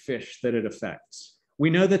range of fish that it affects. We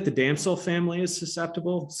know that the damsel family is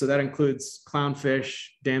susceptible. So that includes clownfish,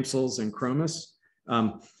 damsels, and chromis.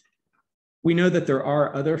 We know that there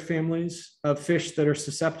are other families of fish that are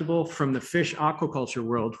susceptible from the fish aquaculture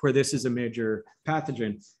world where this is a major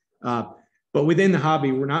pathogen. But within the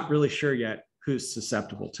hobby, we're not really sure yet who's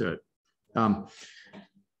susceptible to it.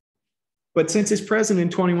 But since it's present in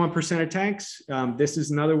 21% of tanks, this is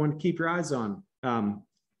another one to keep your eyes on.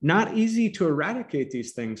 Not easy to eradicate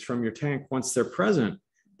these things from your tank once they're present,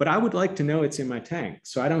 but I would like to know it's in my tank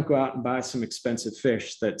so I don't go out and buy some expensive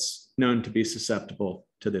fish that's known to be susceptible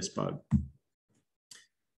to this bug.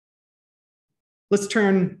 Let's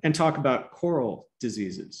turn and talk about coral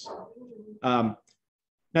diseases. Now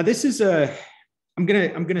this is I'm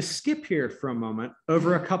gonna skip here for a moment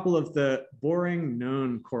over a couple of the boring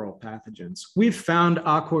known coral pathogens. We've found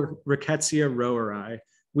Aquarickettsia roweri.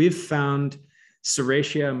 We've found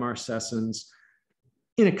Serratia marcescens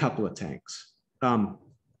in a couple of tanks. But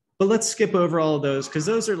let's skip over all of those because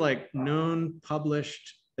those are like known,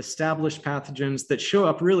 published, established pathogens that show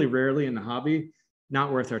up really rarely in the hobby,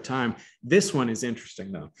 not worth our time. This one is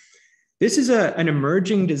interesting though. This is an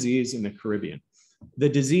emerging disease in the Caribbean. The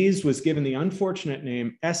disease was given the unfortunate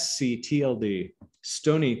name SCTLD,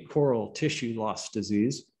 stony coral tissue loss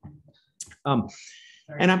disease.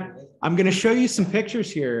 And I'm going to show you some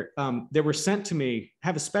pictures here that were sent to me,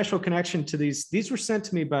 have a special connection to these. These were sent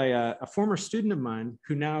to me by a former student of mine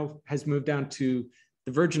who now has moved down to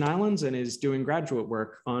the Virgin Islands and is doing graduate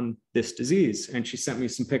work on this disease. And she sent me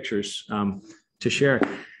some pictures to share.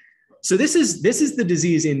 So this is the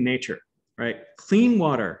disease in nature, right? Clean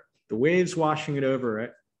water, the waves washing over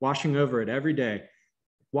it every day.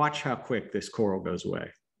 Watch how quick this coral goes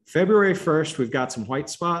away. February 1st, we've got some white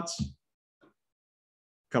spots.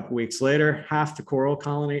 A couple weeks later, half the coral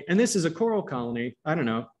colony, and this is a coral colony, I don't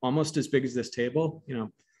know, almost as big as this table, you know.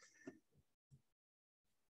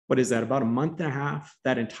 What is that, about a month and a half?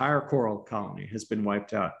 That entire coral colony has been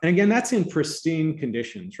wiped out. And again, that's in pristine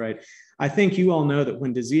conditions, right? I think you all know that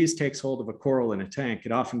when disease takes hold of a coral in a tank,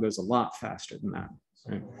 it often goes a lot faster than that.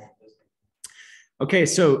 Right? Okay,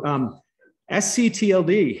 so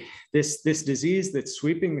SCTLD, this disease that's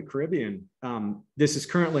sweeping the Caribbean, this is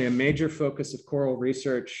currently a major focus of coral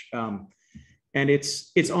research, and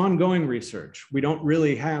it's ongoing research. We don't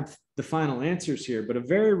really have the final answers here, but a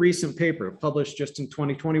very recent paper published just in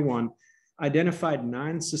 2021 identified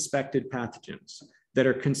 9 suspected pathogens that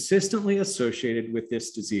are consistently associated with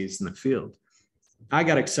this disease in the field. I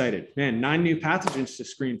got excited, man, 9 new pathogens to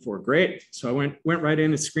screen for, great. So I went right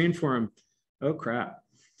in and screened for them. Oh crap.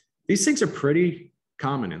 These things are pretty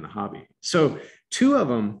common in the hobby. So 2 of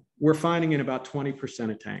them we're finding in about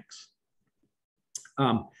 20% of tanks.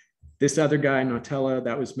 This other guy, Nautella,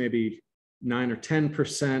 that was maybe 9 or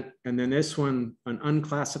 10%. And then this one, an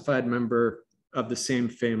unclassified member of the same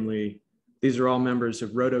family. These are all members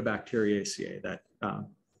of Rhodobacteriaceae, that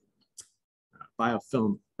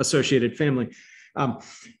biofilm associated family.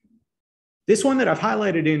 This one that I've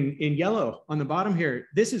highlighted in yellow on the bottom here,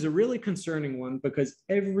 this is a really concerning one because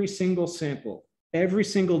every single sample, every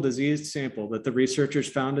single diseased sample that the researchers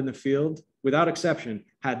found in the field, without exception,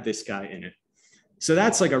 had this guy in it. So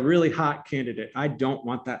that's like a really hot candidate. I don't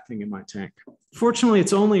want that thing in my tank. Fortunately,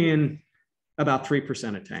 it's only in about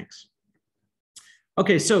 3% of tanks.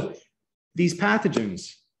 Okay, so these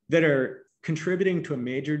pathogens that are contributing to a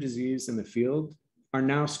major disease in the field are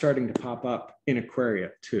now starting to pop up in aquaria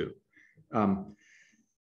too.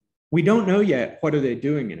 We don't know yet what are they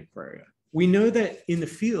doing in aquaria. We know that in the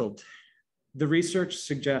field, the research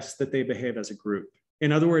suggests that they behave as a group.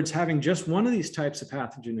 In other words, having just one of these types of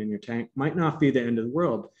pathogen in your tank might not be the end of the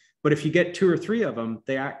world, but if you get 2 or 3 of them,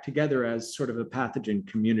 they act together as sort of a pathogen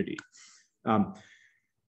community.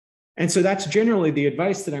 And so that's generally the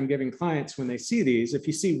advice that I'm giving clients when they see these. If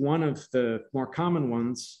you see one of the more common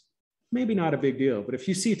ones, maybe not a big deal, but if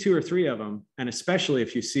you see 2 or 3 of them, and especially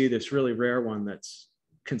if you see this really rare one that's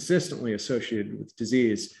consistently associated with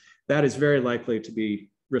disease, that is very likely to be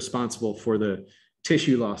responsible for the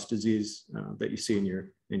tissue loss disease that you see in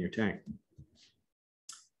your tank.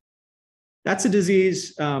 That's a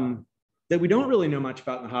disease that we don't really know much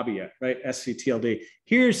about in the hobby yet, right? SCTLD.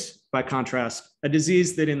 Here's, by contrast, a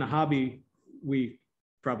disease that in the hobby we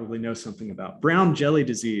probably know something about: brown jelly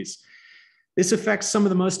disease. This affects some of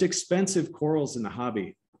the most expensive corals in the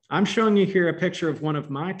hobby. I'm showing you here a picture of one of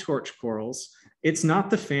my torch corals. It's not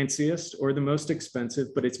the fanciest or the most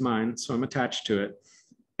expensive, but it's mine, so I'm attached to it.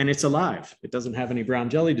 And it's alive. It doesn't have any brown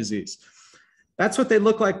jelly disease. That's what they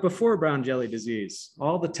look like before brown jelly disease.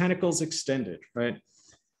 All the tentacles extended, right?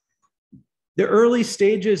 The early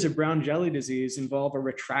stages of brown jelly disease involve a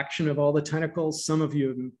retraction of all the tentacles. Some of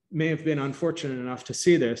you may have been unfortunate enough to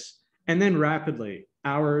see this. And then rapidly,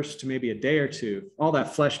 hours to maybe a day or two, all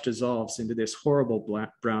that flesh dissolves into this horrible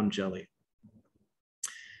brown jelly.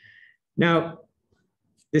 Now,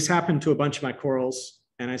 this happened to a bunch of my corals.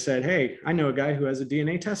 And I said, hey, I know a guy who has a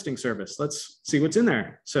DNA testing service. Let's see what's in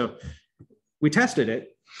there. So we tested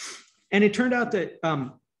it. And it turned out that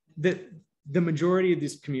the majority of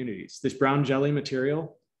these communities, this brown jelly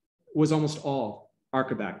material, was almost all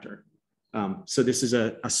Archibacter. So this is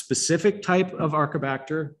a specific type of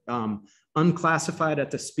Archibacter, unclassified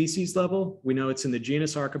at the species level. We know it's in the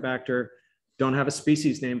genus Archibacter, don't have a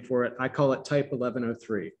species name for it. I call it type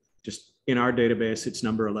 1103. Just in our database, it's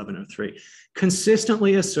number 1103.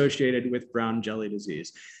 Consistently associated with brown jelly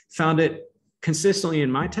disease. Found it consistently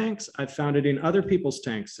in my tanks. I've found it in other people's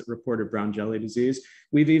tanks that reported brown jelly disease.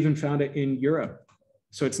 We've even found it in Europe.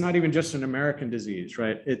 So it's not even just an American disease,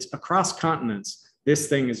 right? It's across continents. This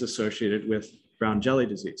thing is associated with brown jelly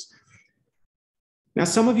disease. Now,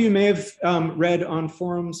 some of you may have read on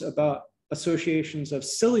forums about associations of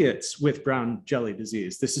ciliates with brown jelly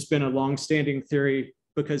disease. This has been a long-standing theory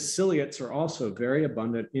because ciliates are also very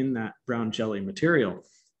abundant in that brown jelly material.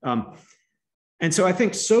 And so I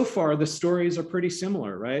think so far the stories are pretty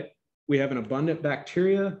similar, right? We have an abundant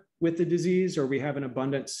bacteria with the disease, or we have an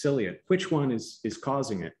abundant ciliate. Which one is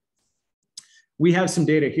causing it? We have some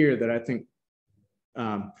data here that I think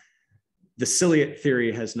the ciliate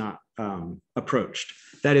theory has not approached.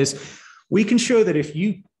 That is, we can show that if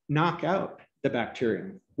you knock out the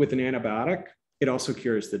bacterium with an antibiotic, it also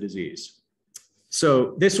cures the disease.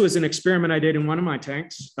 So this was an experiment I did in one of my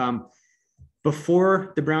tanks.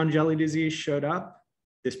 Before the brown jelly disease showed up,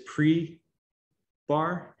 this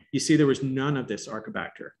pre-bar, you see there was none of this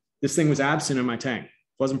Archibacter. This thing was absent in my tank,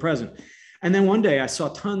 wasn't present. And then one day I saw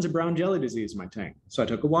tons of brown jelly disease in my tank. So I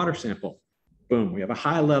took a water sample. Boom, we have a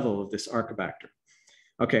high level of this Archibacter.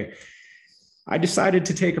 Okay, I decided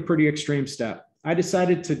to take a pretty extreme step. I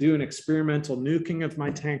decided to do an experimental nuking of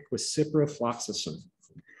my tank with ciprofloxacin.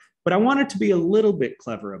 But I wanted to be a little bit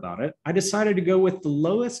clever about it. I decided to go with the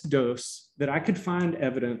lowest dose that I could find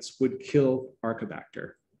evidence would kill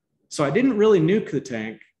Archibacter. So I didn't really nuke the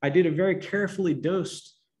tank. I did a very carefully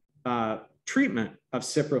dosed treatment of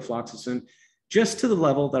ciprofloxacin just to the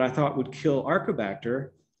level that I thought would kill Archibacter,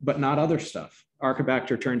 but not other stuff.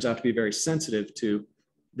 Archibacter turns out to be very sensitive to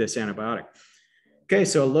this antibiotic. Okay,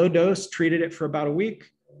 so a low dose, treated it for about a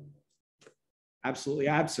week. Absolutely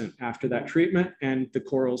absent after that treatment, and the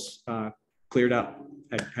corals cleared up.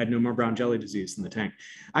 Had no more brown jelly disease in the tank.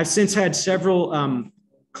 I've since had several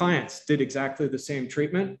clients did exactly the same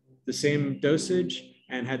treatment, the same dosage,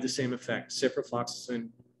 and had the same effect. Ciprofloxacin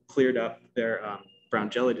cleared up their brown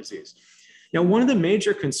jelly disease. Now, one of the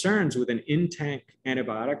major concerns with an in-tank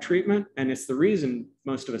antibiotic treatment, and it's the reason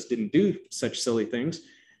most of us didn't do such silly things,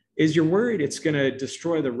 is you're worried it's going to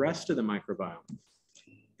destroy the rest of the microbiome.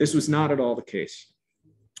 This was not at all the case.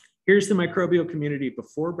 Here's the microbial community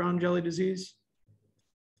before brown jelly disease.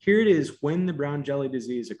 here it is when the brown jelly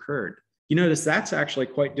disease occurred. You notice that's actually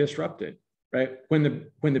quite disrupted, right? When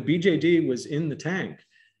the BJD was in the tank,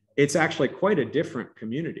 it's actually quite a different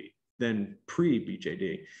community than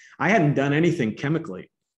pre-BJD. I hadn't done anything chemically.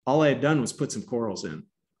 All I had done was put some corals in,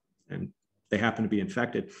 and they happened to be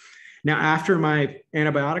infected. Now, after my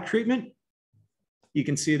antibiotic treatment, you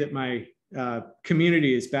can see that my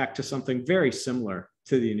community is back to something very similar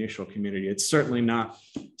to the initial community. It's certainly not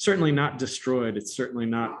destroyed. It's certainly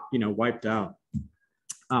not, wiped out.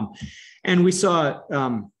 And we saw,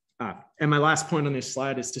 and my last point on this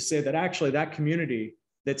slide is to say that actually that community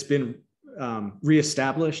that's been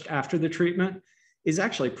reestablished after the treatment is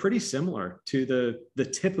actually pretty similar to the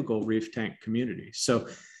typical reef tank community. So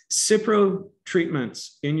Cipro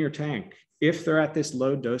treatments in your tank, if they're at this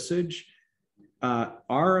low dosage,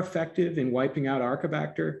 are effective in wiping out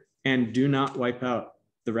Archibacter and do not wipe out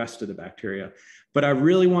the rest of the bacteria. But I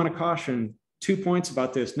really want to caution 2 points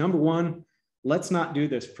about this. Number one, let's not do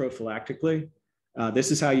this prophylactically.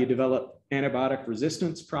 This is how you develop antibiotic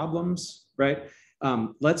resistance problems, right?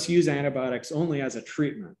 Let's use antibiotics only as a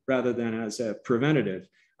treatment rather than as a preventative.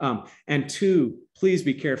 And two, please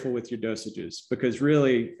be careful with your dosages, because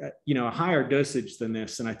really, a higher dosage than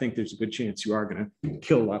this, and I think there's a good chance you are going to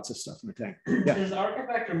kill lots of stuff in the tank. Yeah. Is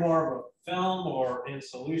Archibacter more of a film or in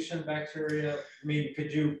solution bacteria? I mean,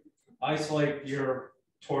 could you isolate your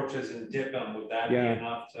torches and dip them? Would that be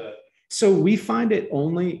enough to? So we find it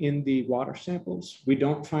only in the water samples. We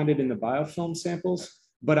don't find it in the biofilm samples,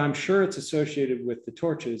 but I'm sure it's associated with the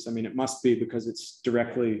torches. I mean, it must be because it's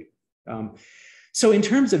directly. So in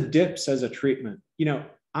terms of dips as a treatment,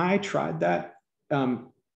 I tried that.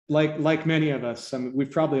 Like many of us,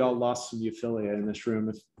 we've probably all lost some euphilia in this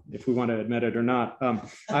room, if we want to admit it or not.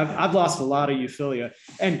 I've lost a lot of euphilia,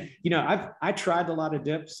 and I tried a lot of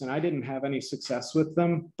dips, and I didn't have any success with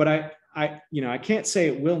them. But I can't say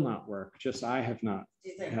it will not work. Just I have not.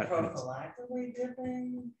 Do you think prophylactically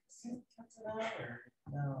dipping cuts it out, or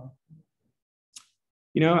no?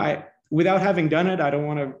 Without having done it, I don't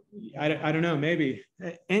want to, I don't know, maybe.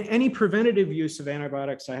 Any preventative use of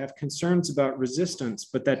antibiotics, I have concerns about resistance,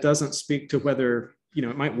 but that doesn't speak to whether,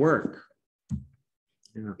 it might work.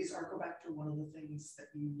 Is Archibacter one of the things that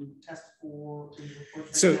you test for?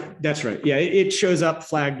 So that's right. Yeah, it shows up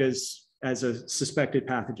flagged as a suspected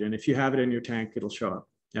pathogen. If you have it in your tank, it'll show up.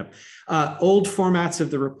 Yep. Old formats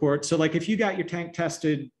of the report. So like if you got your tank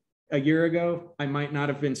tested a year ago, I might not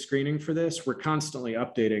have been screening for this. We're constantly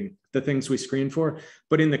updating the things we screen for,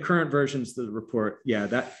 but in the current versions of the report,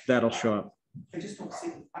 yeah, that'll show up. I just don't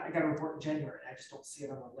see. I got a report in January. I just don't see it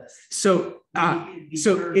on the list. So,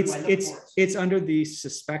 it's under the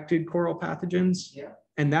suspected coral pathogens,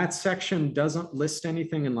 and that section doesn't list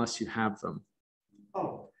anything unless you have them.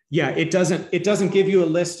 Oh. Yeah, it doesn't give you a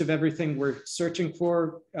list of everything we're searching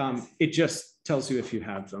for. It just tells you if you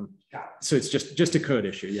have them. So it's just a code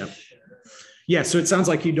issue. Yep. Yeah. So it sounds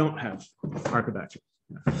like you don't have Archibacter.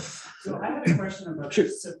 So I have a question about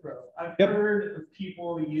Cipro. I've heard of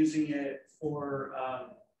people using it for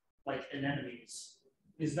like anemones.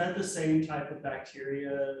 Is that the same type of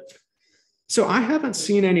bacteria? So I haven't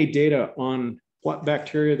seen any data on what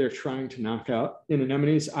bacteria they're trying to knock out in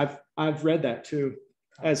anemones. I've read that too,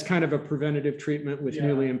 as kind of a preventative treatment with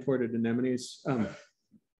newly imported anemones.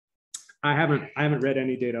 I haven't read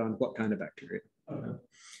any data on what kind of bacteria. Okay.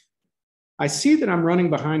 I see that I'm running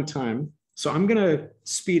behind time, so I'm going to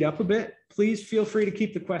speed up a bit. Please feel free to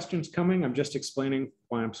keep the questions coming. I'm just explaining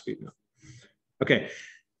why I'm speeding up. Okay,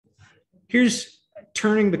 here's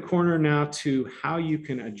turning the corner now to how you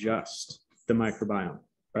can adjust the microbiome,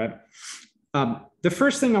 right? The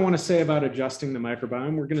first thing I want to say about adjusting the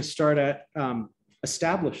microbiome, we're going to start at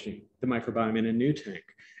establishing the microbiome in a new tank.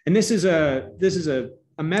 And this is a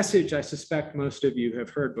message I suspect most of you have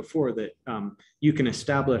heard before, that you can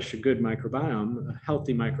establish a good microbiome, a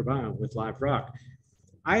healthy microbiome with live rock.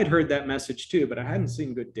 I had heard that message too, but I hadn't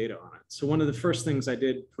seen good data on it. So one of the first things I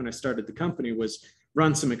did when I started the company was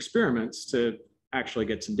run some experiments to actually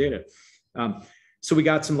get some data. So we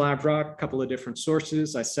got some live rock, a couple of different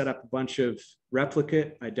sources. I set up a bunch of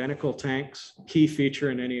replicate identical tanks, key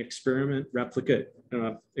feature in any experiment, replicate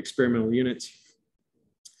experimental units.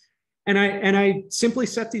 And I simply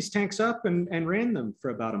set these tanks up and ran them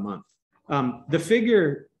for about a month. The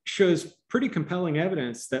figure shows pretty compelling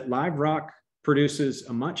evidence that live rock produces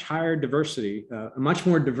a much higher diversity, a much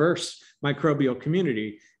more diverse microbial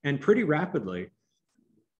community, and pretty rapidly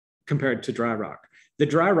compared to dry rock. The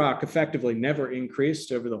dry rock effectively never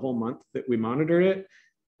increased over the whole month that we monitored it,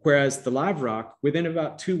 whereas the live rock within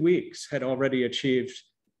about 2 weeks had already achieved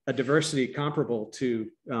a diversity comparable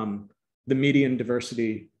to the median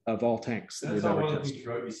diversity of all tanks that That's we've not ever one of the tested. things,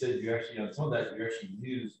 right? You said you actually, on some of that, you actually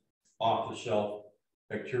use off-the-shelf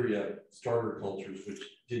bacteria starter cultures, which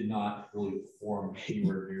did not really perform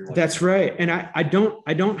anywhere near. Like That's right. And I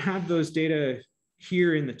don't have those data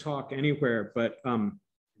here in the talk anywhere, but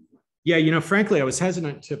yeah, you know, frankly, I was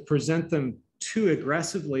hesitant to present them too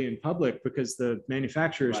aggressively in public because the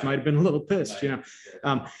manufacturers Right. might have been a little pissed, you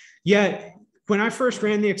know. Yeah, when I first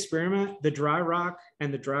ran the experiment, the dry rock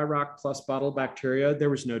and the dry rock plus bottle bacteria, there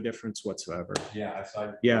was no difference whatsoever. Yeah, I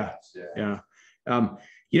saw. Yeah.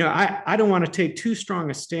 You know, I don't want to take too strong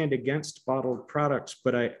a stand against bottled products,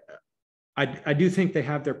 but I do think they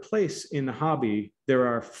have their place in the hobby. There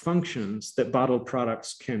are functions that bottled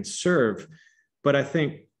products can serve, but I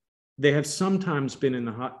think they have sometimes been in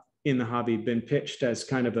the hobby been pitched as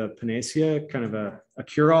kind of a panacea, kind of a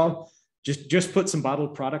cure-all. Just put some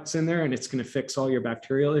bottled products in there and it's going to fix all your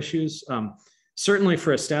bacterial issues. Certainly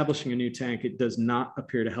for establishing a new tank, it does not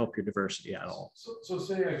appear to help your diversity at all. So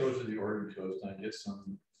say I go to the Oregon coast and I get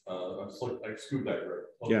some, like scuba diver.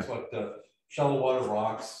 Yeah. It's like the shallow water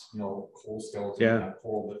rocks, you know, coral skeleton, Yeah. not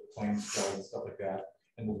coral, but plant skeleton, stuff like that,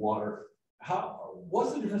 in the water.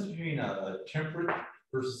 What's the difference between a temperate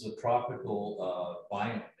versus a tropical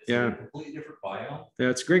biome? Is it a completely different biome? Yeah,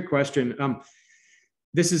 it's a great question.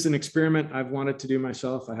 This is an experiment I've wanted to do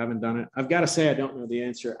myself. I haven't done it. I've got to say, I don't know the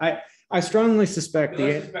answer. I strongly suspect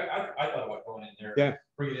I thought about going in there,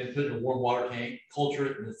 bring it in, put it in a warm water tank, culture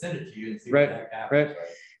it, and then send it to you and see what the heck happens.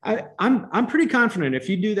 Right. I'm pretty confident if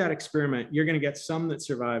you do that experiment, you're going to get some that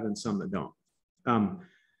survive and some that don't.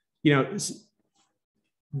 You know,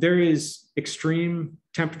 there is extreme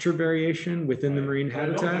temperature variation within the marine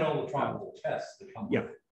habitat. Don't get all the tropical tests that come with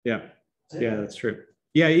it. Yeah, that's true.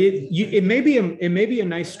 Yeah, it may be a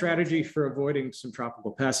nice strategy for avoiding some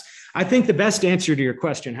tropical pests. I think the best answer to your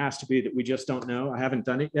question has to be that we just don't know. I haven't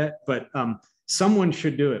done it yet, but someone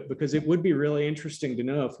should do it because it would be really interesting to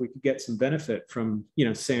know if we could get some benefit from, you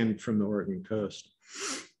know, sand from the Oregon coast.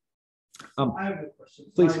 I have a question.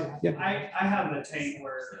 Please. Yeah. I have a tank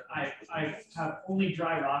where I have only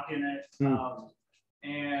dry rock in it.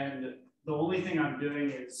 And the only thing I'm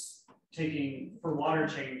doing is taking, for water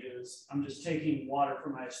changes, I'm just taking water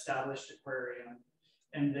from my established aquarium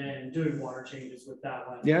and then doing water changes with that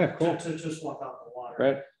one. Yeah, cool. To swap out the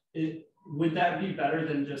water. Right. Would that be better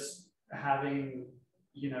than just having,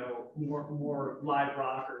 you know, more live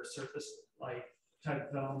rock or surface like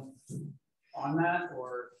type film on that?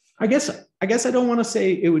 Or I guess I don't want to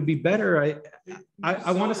say it would be better.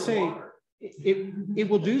 I want to say it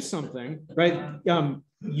will do something, right?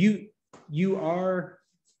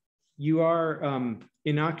 You are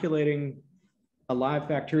inoculating a live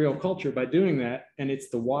bacterial culture by doing that, and it's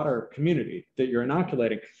the water community that you're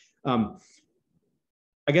inoculating.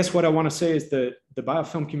 I guess what I want to say is that the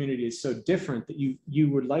biofilm community is so different that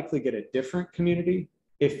you would likely get a different community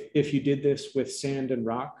if you did this with sand and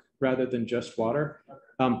rock rather than just water.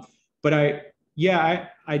 But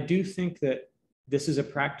I do think that this is a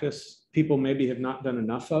practice people maybe have not done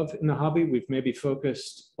enough of in the hobby. We've maybe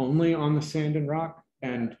focused only on the sand and rock,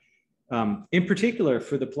 and in particular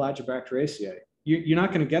for the Pelagibacteriaceae. You're not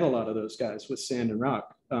going to get a lot of those guys with sand and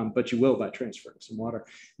rock, but you will by transferring some water.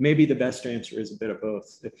 Maybe the best answer is a bit of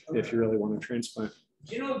both if you really want to transplant.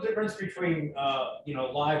 Do you know the difference between, you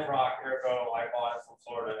know, live rock, ergo, I bought it from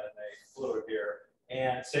Florida and they flew it here,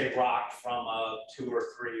 and say rock from a 2 or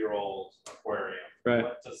 3 year old aquarium? Right.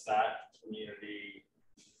 What does that community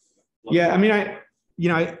look Yeah, like? I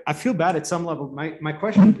mean, I feel bad at some level. My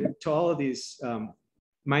question to all of these,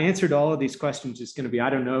 my answer to all of these questions is going to be,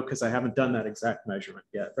 I don't know, because I haven't done that exact measurement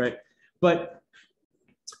yet, right? But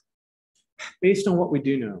based on what we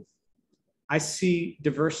do know, I see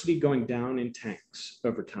diversity going down in tanks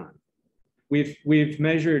over time. We've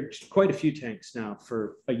measured quite a few tanks now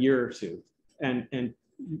for a year or two, and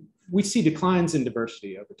we see declines in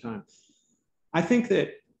diversity over time. I think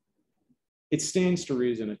that it stands to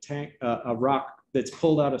reason a rock that's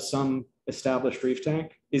pulled out of some established reef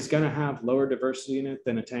tank is going to have lower diversity in it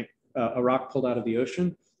than a rock pulled out of the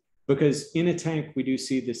ocean, because in a tank we do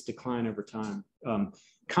see this decline over time.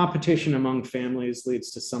 Competition among families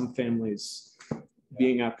leads to some families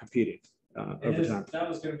being out competing over time. That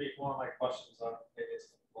was going to be one of my questions.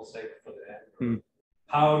 We'll save it for the end.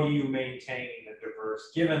 How do you maintain a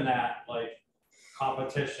diverse, given that like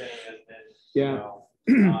competition and you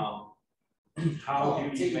know, how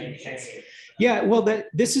do you maintain it? Yeah, well,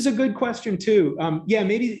 this is a good question too. Yeah,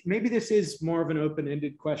 maybe this is more of an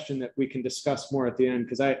open-ended question that we can discuss more at the end,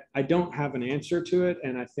 because I don't have an answer to it,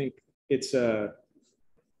 and I think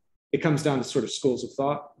it comes down to sort of schools of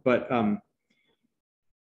thought. But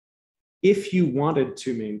if you wanted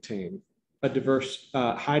to maintain a diverse,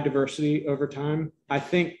 high diversity over time. I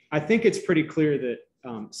think it's pretty clear that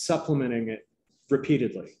supplementing it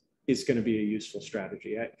repeatedly is going to be a useful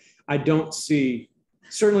strategy. I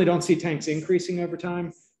certainly don't see tanks increasing over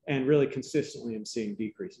time, and really consistently I'm seeing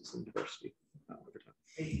decreases in diversity over time.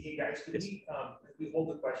 Hey guys, could we hold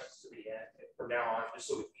the questions to the end from now on, just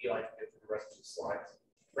so we feel like we get through the rest of the slides?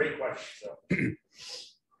 Great question.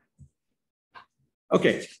 So.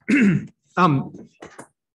 Okay.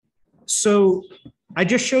 So I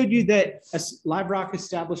just showed you that live rock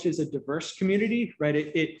establishes a diverse community, right?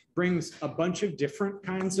 It brings a bunch of different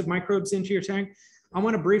kinds of microbes into your tank. I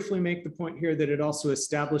want to briefly make the point here that it also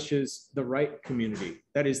establishes the right community,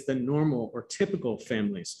 that is the normal or typical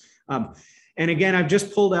families. And again, I've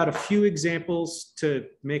just pulled out a few examples to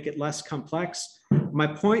make it less complex. My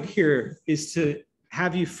point here is to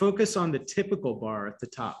have you focus on the typical bar at the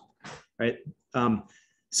top, right?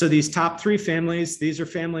 So these top 3 families, these are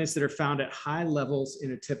families that are found at high levels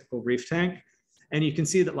in a typical reef tank. And you can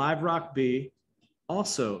see that live rock B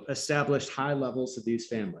also established high levels of these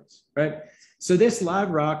families, right? So this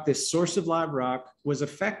live rock, this source of live rock, was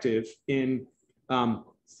effective in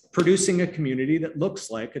producing a community that looks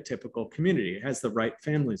like a typical community. It has the right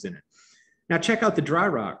families in it. Now check out the dry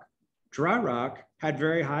rock. Dry rock had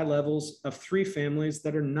very high levels of 3 families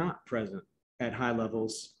that are not present at high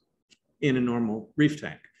levels in a normal reef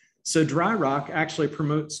tank. So dry rock actually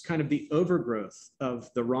promotes kind of the overgrowth of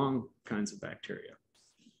the wrong kinds of bacteria.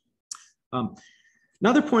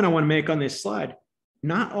 Another point I want to make on this slide,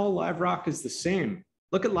 not all live rock is the same.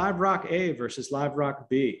 Look at live rock A versus live rock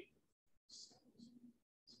B.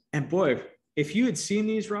 And boy, if you had seen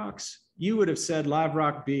these rocks, you would have said live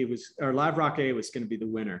rock B was, or live rock A was going to be the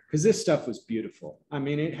winner, because this stuff was beautiful. I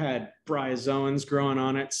mean, it had bryozoans growing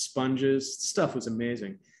on it, sponges, stuff was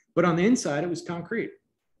amazing. But on the inside, it was concrete. It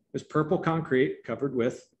was purple concrete covered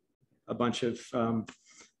with a bunch of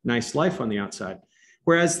nice life on the outside.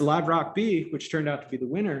 Whereas the live rock B, which turned out to be the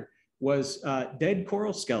winner, was dead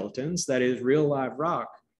coral skeletons, that is real live rock,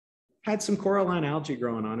 had some coralline algae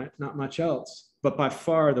growing on it, not much else, but by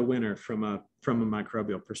far the winner from a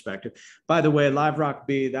microbial perspective. By the way, live rock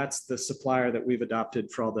B, that's the supplier that we've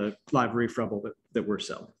adopted for all the live reef rubble that we're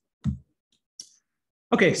selling.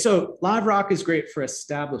 Okay, so live rock is great for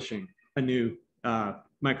establishing a new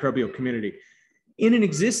microbial community. In an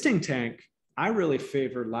existing tank, I really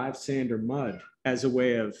favor live sand or mud as a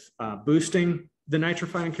way of boosting the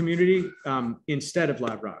nitrifying community instead of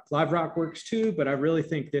live rock. Live rock works too, but I really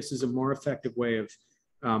think this is a more effective way of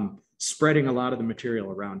spreading a lot of the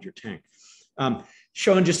material around your tank.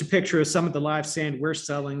 Showing just a picture of some of the live sand we're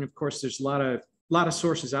selling. Of course, there's a lot of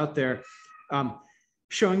sources out there.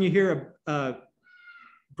 Showing you here a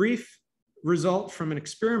brief result from an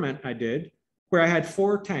experiment I did where I had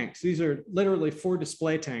 4 tanks. These are literally 4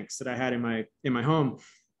 display tanks that I had in my home.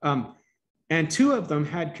 And 2 of them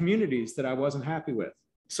had communities that I wasn't happy with.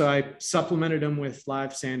 So I supplemented them with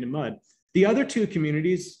live sand and mud. The other 2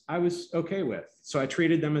 communities I was okay with. So I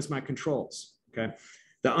treated them as my controls, okay?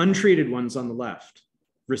 The untreated ones on the left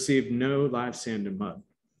received no live sand and mud.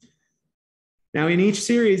 Now in each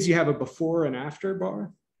series, you have a before and after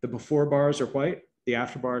bar. The before bars are white, the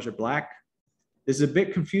after bars are black. This is a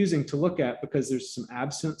bit confusing to look at because there's some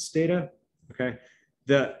absence data, okay?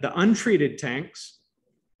 The untreated tanks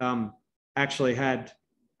actually had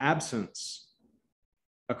absence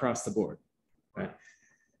across the board, right?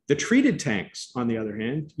 The treated tanks, on the other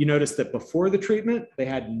hand, you notice that before the treatment, they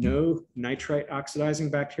had no nitrite oxidizing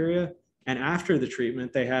bacteria, and after the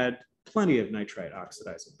treatment, they had plenty of nitrite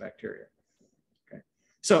oxidizing bacteria. Okay.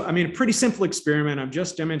 So, I mean, a pretty simple experiment. I'm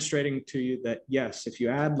just demonstrating to you that, yes, if you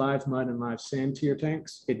add live mud and live sand to your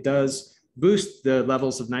tanks, it does boost the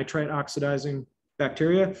levels of nitrite oxidizing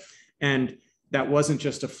bacteria. And that wasn't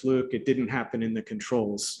just a fluke. It didn't happen in the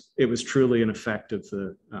controls. It was truly an effect of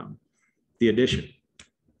the addition.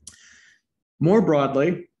 More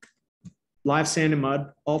broadly, live sand and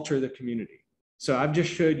mud alter the community. So I've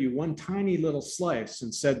just showed you one tiny little slice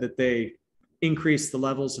and said that they increase the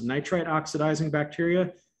levels of nitrite oxidizing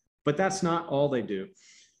bacteria, but that's not all they do.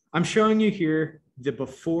 I'm showing you here the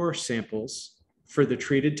before samples for the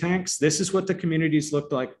treated tanks. This is what the communities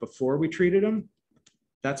looked like before we treated them.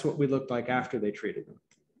 That's what we looked like after they treated them.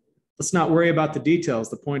 Let's not worry about the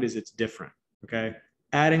details. The point is it's different, okay?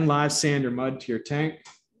 Adding live sand or mud to your tank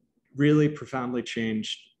really profoundly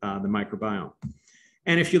changed the microbiome.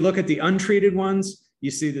 And if you look at the untreated ones, you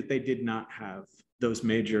see that they did not have those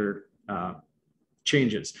major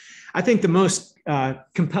changes. I think the most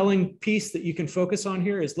compelling piece that you can focus on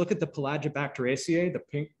here is look at the Pelagibacteriaceae, the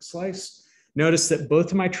pink slice. Notice that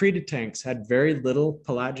both of my treated tanks had very little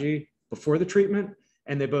pelagi before the treatment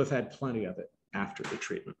and they both had plenty of it after the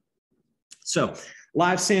treatment. So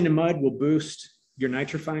live sand and mud will boost your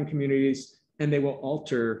nitrifying communities, and they will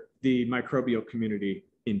alter the microbial community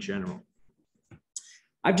in general.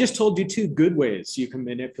 I've just told you 2 good ways you can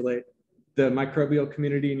manipulate the microbial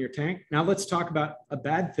community in your tank. Now let's talk about a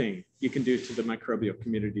bad thing you can do to the microbial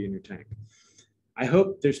community in your tank. I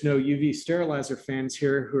hope there's no UV sterilizer fans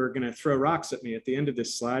here who are going to throw rocks at me at the end of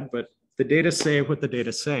this slide, but the data say what the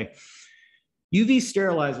data say. UV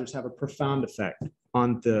sterilizers have a profound effect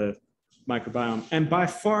on the microbiome, and by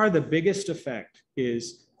far the biggest effect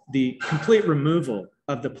is the complete removal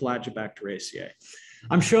of the Pelagibacteriaceae.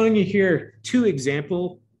 I'm showing you here 2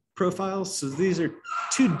 example profiles. So these are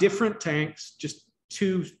 2 different tanks, just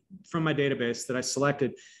 2 from my database that I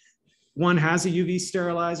selected. One has a UV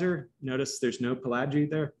sterilizer. Notice there's no pelagi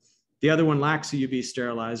there. The other one lacks a UV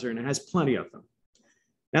sterilizer, and it has plenty of them.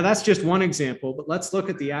 Now that's just one example, but let's look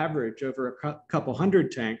at the average over a couple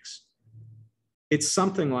hundred tanks. It's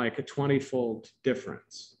something like a 20-fold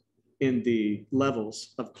difference in the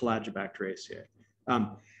levels of Pelagibacteriaceae.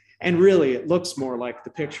 And really, it looks more like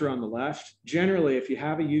the picture on the left. Generally, if you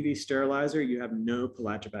have a UV sterilizer, you have no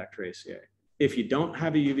Pelagibacteriaceae. If you don't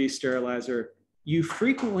have a UV sterilizer, you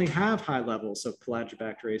frequently have high levels of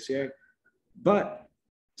Pelagibacteriaceae, but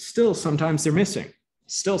still sometimes they're missing.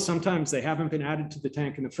 Still sometimes they haven't been added to the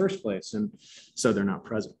tank in the first place, and so they're not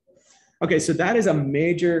present. Okay, so that is a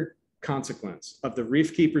major consequence of the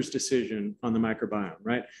reef keeper's decision on the microbiome,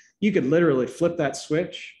 right? You could literally flip that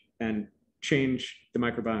switch and change the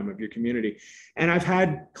microbiome of your community. And I've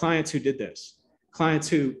had clients who did this. Clients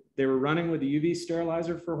who they were running with a UV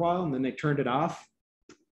sterilizer for a while, and then they turned it off,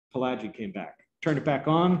 pelagi came back. Turned it back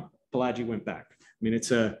on, pelagi went back. I mean, it's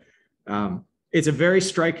a very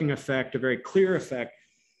striking effect, a very clear effect.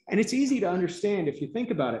 And it's easy to understand if you think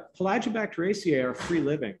about it. Pelagibacteriaceae are free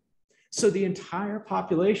living. So the entire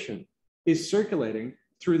population is circulating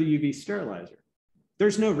through the UV sterilizer.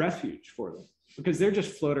 There's no refuge for them because they're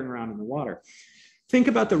just floating around in the water. Think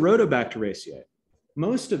about the Rhodobacteriaceae.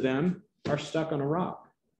 Most of them are stuck on a rock.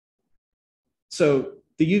 So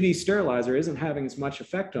the UV sterilizer isn't having as much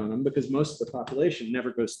effect on them because most of the population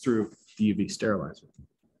never goes through the UV sterilizer.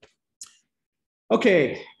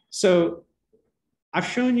 Okay, so I've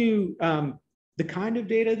shown you the kind of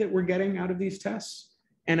data that we're getting out of these tests,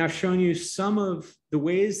 and I've shown you some of the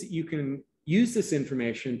ways that you can use this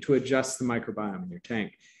information to adjust the microbiome in your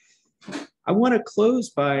tank. I want to close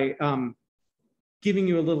by giving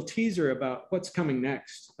you a little teaser about what's coming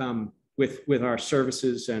next with our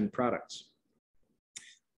services and products.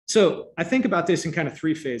 So I think about this in kind of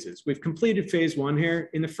 3 phases. We've completed phase 1 here.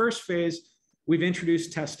 In the first phase, we've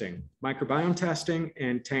introduced testing, microbiome testing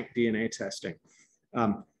and tank DNA testing.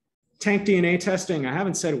 Tank DNA testing, I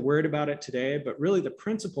haven't said a word about it today, but really the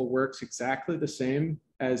principle works exactly the same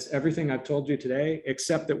as everything I've told you today,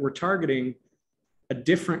 except that we're targeting a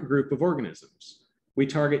different group of organisms. We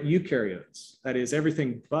target eukaryotes, that is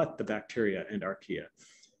everything but the bacteria and archaea.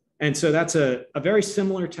 And so that's a very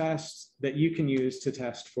similar test that you can use to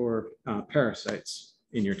test for parasites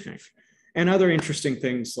in your tank and other interesting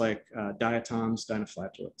things like diatoms,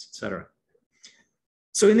 dinoflagellates, et cetera.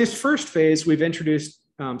 So in this first phase, we've introduced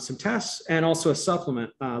some tests and also a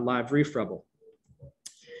supplement, live reef rubble.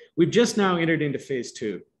 We've just now entered into phase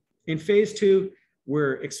 2. In phase 2,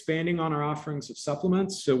 we're expanding on our offerings of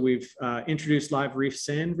supplements. So we've introduced live reef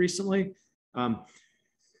sand recently.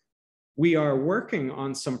 We are working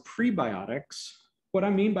on some prebiotics. What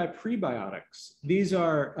I mean by prebiotics, these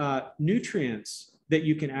are nutrients that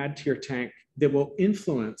you can add to your tank that will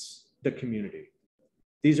influence the community.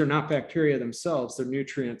 These are not bacteria themselves, they're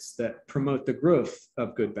nutrients that promote the growth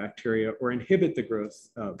of good bacteria or inhibit the growth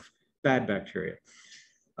of bad bacteria.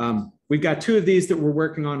 We've got 2 of these that we're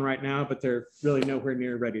working on right now, but they're really nowhere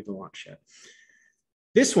near ready to launch yet.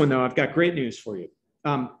 This one though, I've got great news for you.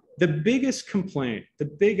 The biggest complaint, the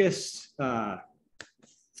biggest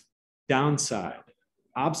downside,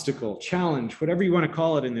 obstacle, challenge, whatever you want to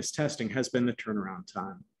call it in this testing has been the turnaround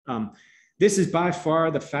time. This is by far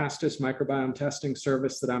the fastest microbiome testing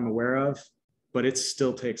service that I'm aware of, but it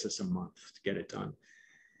still takes us a month to get it done.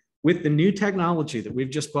 With the new technology that we've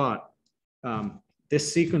just bought,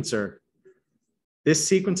 this sequencing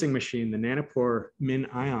machine, the Nanopore Min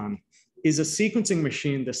Ion, is a sequencing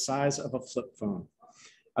machine the size of a flip phone.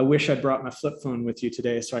 I wish I'd brought my flip phone with you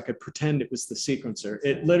today so I could pretend it was the sequencer.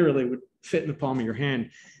 It literally would fit in the palm of your hand.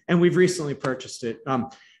 And we've recently purchased it.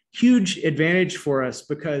 Huge advantage for us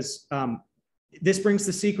because this brings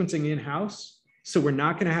the sequencing in-house. So we're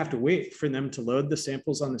not gonna have to wait for them to load the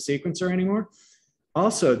samples on the sequencer anymore.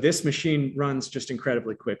 Also, this machine runs just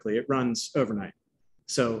incredibly quickly. It runs overnight.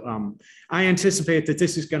 So I anticipate that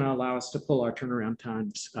this is going to allow us to pull our turnaround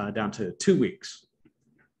times down to 2 weeks.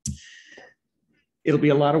 It'll be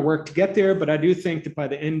a lot of work to get there, but I do think that by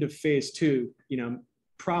the end of phase 2,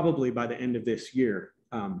 probably by the end of this year,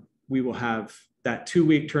 we will have that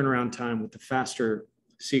 2-week turnaround time with the faster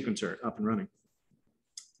sequencer up and running.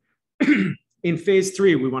 In phase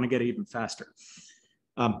 3, we want to get even faster.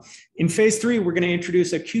 In phase 3, we're going to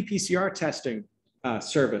introduce a qPCR testing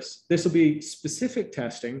service. This will be specific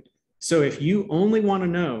testing. So if you only want to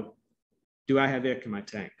know, do I have ick in my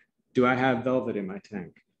tank? Do I have velvet in my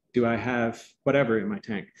tank? Do I have whatever in my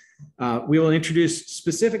tank? We will introduce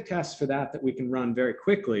specific tests for that we can run very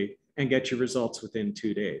quickly and get your results within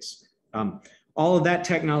 2 days. All of that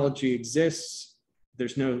technology exists.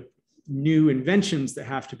 There's no new inventions that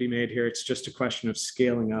have to be made here. It's just a question of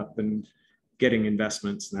scaling up and getting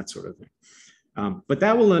investments and that sort of thing. But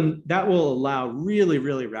that will allow really,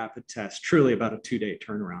 really rapid tests, truly about a 2-day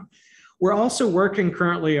turnaround. We're also working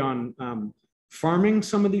currently on farming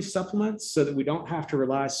some of these supplements so that we don't have to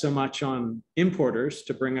rely so much on importers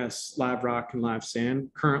to bring us live rock and live sand,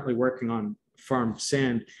 currently working on farmed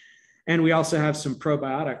sand. And we also have some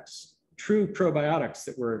probiotics, true probiotics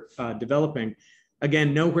that we're developing.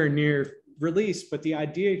 Again, nowhere near release, but the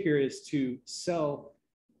idea here is to sell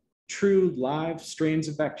true live strains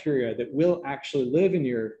of bacteria that will actually live in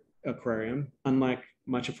your aquarium, unlike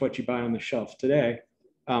much of what you buy on the shelf today,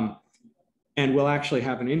 and will actually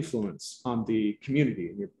have an influence on the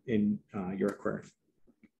community in your aquarium.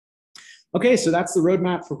 Okay, so that's the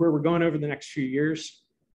roadmap for where we're going over the next few years.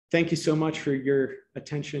 Thank you so much for your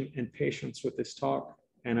attention and patience with this talk,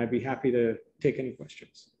 and I'd be happy to take any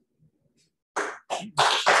questions.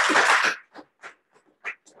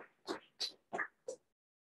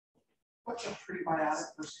 What's a prebiotic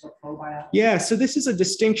versus a probiotic? Yeah, so this is a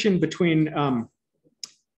distinction between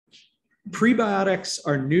prebiotics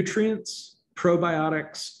are nutrients,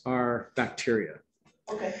 probiotics are bacteria.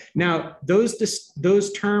 Okay. Now,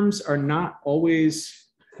 those terms are not always,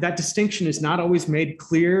 that distinction is not always made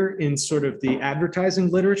clear in sort of the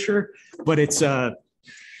advertising literature, but it's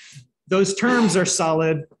those terms are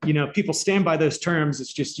solid. People stand by those terms.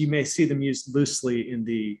 It's just you may see them used loosely in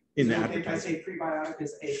the advertising. Can I say prebiotic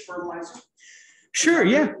is a fertilizer? Sure.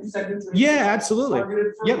 Yeah. Yeah. Absolutely.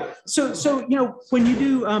 Yep. So when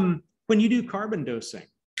you do carbon dosing,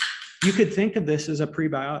 you could think of this as a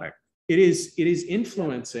prebiotic. It is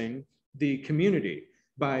influencing the community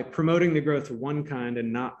by promoting the growth of one kind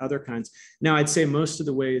and not other kinds. Now, I'd say most of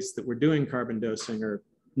the ways that we're doing carbon dosing are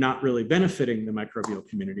not really benefiting the microbial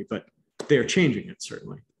community, but they're changing it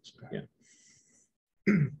certainly. So, yeah.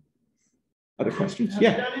 Other questions? Have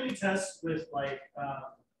Yeah. you done any tests with like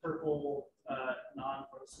purple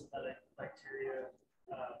non-photosynthetic bacteria,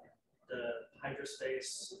 the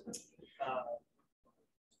hydrospace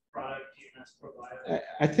product, EMS probiotic?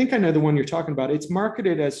 I think I know the one you're talking about. It's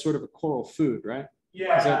marketed as sort of a coral food, right?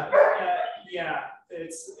 Yeah, yeah.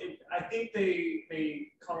 I think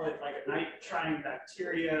they call it like a night-trying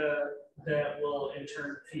bacteria that will in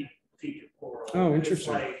turn feed your coral. Oh,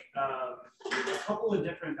 interesting. It's like a couple of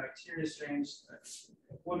different bacteria strains.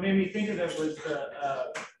 What made me think of it was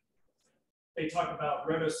they talk about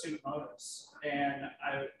Rhodopseudomonas, and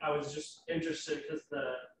I was just interested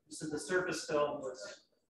because the surface film was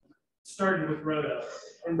started with rhodo,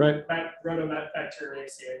 and right.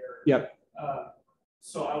 Rhodobacteriaceae. Yep.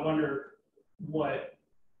 So I wonder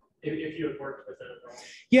if you had worked with it at all.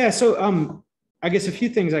 Yeah. So I guess a few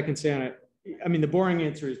things I can say on it. I mean, the boring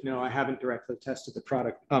answer is no, I haven't directly tested the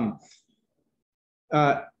product.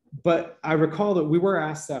 But I recall that we were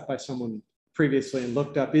asked that by someone previously and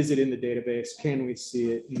looked up, is it in the database? Can we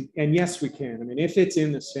see it? And yes, we can. I mean, if it's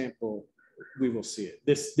in the sample, we will see it.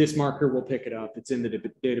 This marker will pick it up. It's in the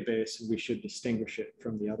database, and we should distinguish it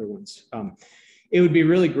from the other ones. It would be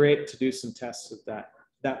really great to do some tests of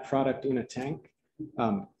that product in a tank.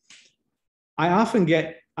 I often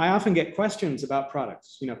get questions about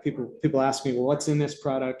products. People ask me, well, what's in this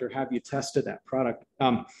product, or have you tested that product?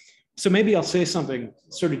 So maybe I'll say something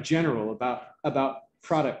sort of general about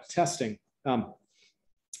product testing.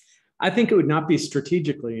 I think it would not be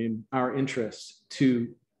strategically in our interest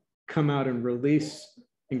to come out and release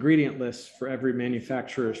ingredient lists for every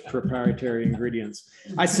manufacturer's proprietary ingredients.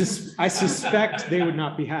 I suspect they would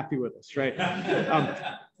not be happy with us, right?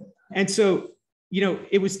 And so,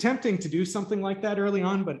 it was tempting to do something like that early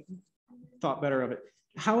on, but thought better of it.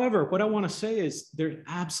 However, what I want to say is there's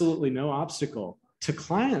absolutely no obstacle to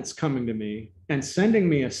clients coming to me and sending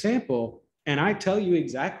me a sample, and I tell you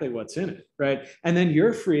exactly what's in it, right? And then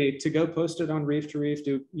you're free to go post it on Reef to Reef,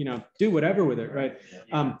 do whatever with it, right?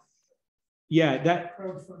 Yeah, that,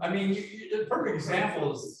 I mean, the perfect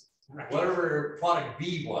example is whatever product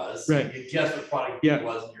B was, Right. you guess what product B Yeah.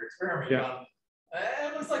 was in your experiment. Yeah.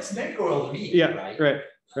 It looks like snake oil to me, yeah, right? right.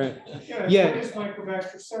 Yeah, Yeah. what is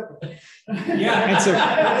Microbacter 7? Yeah. And so- it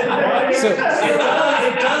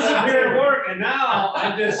does appear to work, and now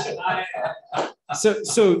So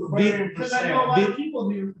Because I know a lot the- of people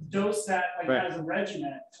who dose that like Right. as a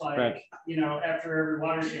regimen, like, Right. you know, after every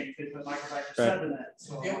water change, they put Microbacter 7 in it,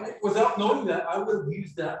 so. Yeah, without knowing that, I would have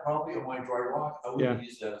used that probably on my dry rock. I would have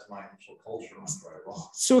used that as my initial culture on dry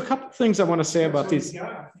rock. So a couple things I want to say about That's these what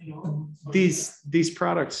we got, you know? these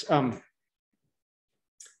products.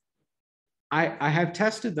 I have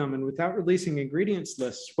tested them, and without releasing ingredients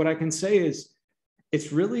lists, what I can say is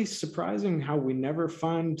it's really surprising how we never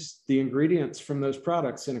find the ingredients from those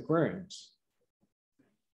products in aquariums.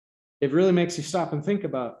 It really makes you stop and think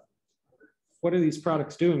about, what are these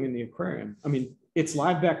products doing in the aquarium? I mean, it's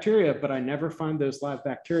live bacteria, but I never find those live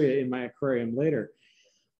bacteria in my aquarium later.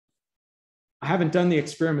 I haven't done the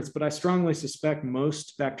experiments, but I strongly suspect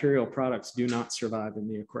most bacterial products do not survive in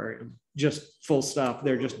the aquarium. Just full stop.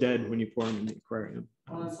 They're just dead when you pour them in the aquarium.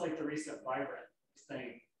 Well, it's like the recent vibrant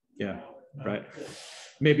thing. Yeah, right.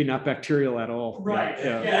 Maybe not bacterial at all. Right.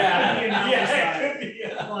 Yeah. Yeah. It could be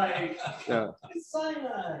like. Yeah. It's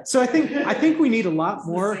cyanide. So I think we need a lot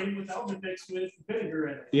more. Same with algae mixed with vinegar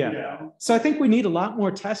in it. Yeah. You know? So I think we need a lot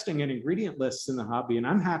more testing and ingredient lists in the hobby, and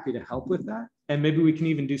I'm happy to help with that. And maybe we can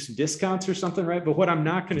even do some discounts or something, right? But what I'm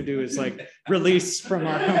not going to do is like release from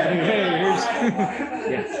our company. Hey, here's.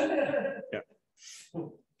 Yeah.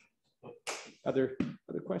 Other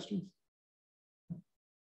questions?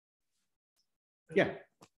 Yeah.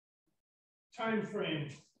 Time frame.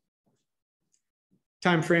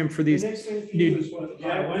 Time frame for The these. next thing for you is what?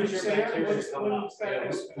 Yeah, What when's did you your say? bacteria What's- coming up? what's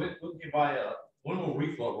that? When can you buy one more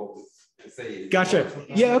reef level to say? Gotcha.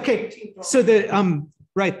 Yeah. Okay. So the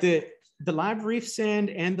right, the live reef sand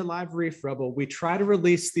and the live reef rubble, we try to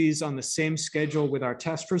release these on the same schedule with our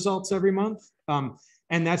test results every month.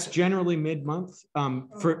 And that's generally mid-month.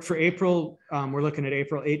 For April, we're looking at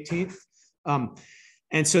April 18th.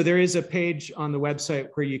 And so there is a page on the website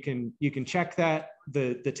where you can check that,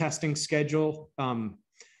 the testing schedule.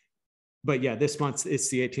 But yeah, this month it's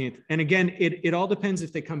the 18th. And again, it all depends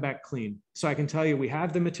if they come back clean. So I can tell you we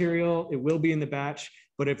have the material, it will be in the batch,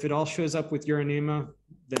 but if it all shows up with uranema,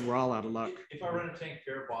 then we're all out of luck. If I run a tank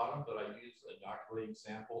bare bottom, but I use a inoculating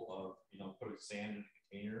sample of, putting sand in a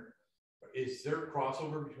container, is there a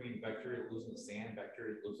crossover between bacteria that lives in the sand and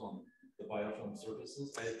bacteria that lives on the biofilm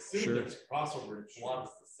surfaces? I assume Sure. there's crossover, a lot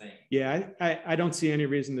is the same. Yeah, I don't see any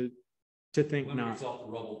reason to think Limit not. yourself to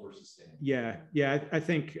rubble versus sand. Yeah, I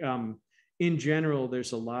think in general,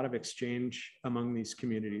 there's a lot of exchange among these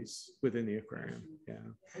communities within the aquarium. Yeah.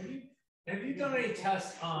 Have you done any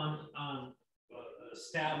tests on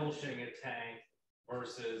establishing a tank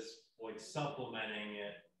versus like supplementing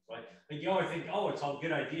it? Like you always think, oh, it's all a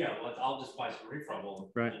good idea. I'll just buy some reef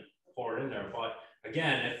rubble and pour it in there. But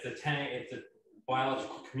again, if the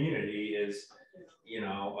biological community is,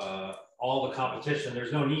 all the competition,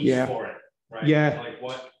 there's no need for it, right? Yeah. Like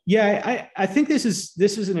what? Yeah, I think this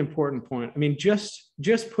is an important point. I mean, just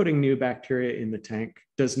putting new bacteria in the tank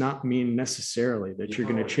does not mean necessarily that you're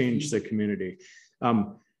going to change the community.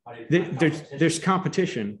 There's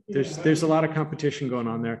competition. There's a lot of competition going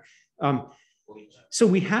on there. So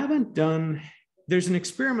we haven't done, there's an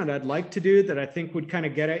experiment I'd like to do that I think would kind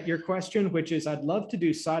of get at your question, which is I'd love to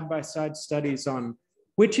do side-by-side studies on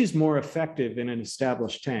which is more effective in an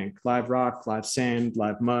established tank, live rock, live sand,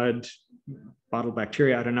 live mud, bottle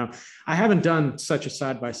bacteria, I don't know. I haven't done such a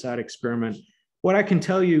side-by-side experiment. What I can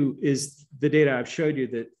tell you is the data I've showed you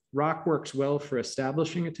that rock works well for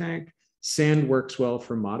establishing a tank, sand works well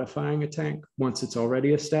for modifying a tank once it's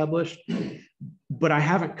already established. But I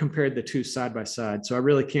haven't compared the two side by side, so I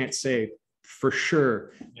really can't say for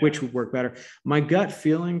sure which would work better. My gut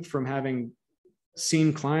feeling from having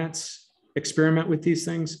seen clients experiment with these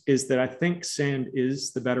things is that I think sand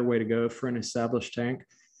is the better way to go for an established tank.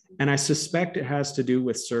 And I suspect it has to do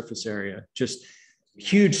with surface area, just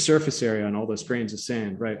huge surface area on all those grains of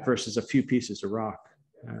sand, right? Versus a few pieces of rock.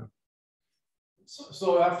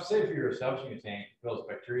 So I have to say, if you're establishing a tank, those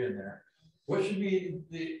bacteria in there, what should be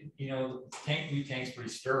the new tank's pretty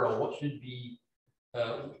sterile. What should you do?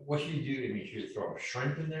 I mean, should you throw a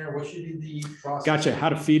shrimp in there? What should be the process? Gotcha. How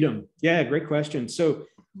to feed them? Yeah, great question. So,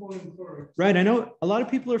 right, I know a lot of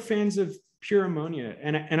people are fans of pure ammonia,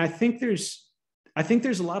 and I think there's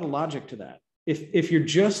a lot of logic to that. If you're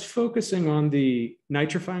just focusing on the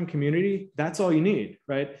nitrifying community, that's all you need,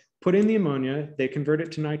 right? Put in the ammonia, they convert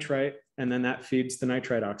it to nitrite, and then that feeds the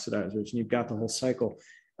nitrite oxidizers, and you've got the whole cycle.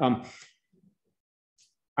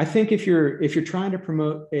 I think if you're trying to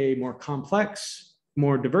promote a more complex,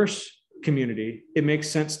 more diverse community, it makes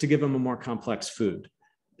sense to give them a more complex food.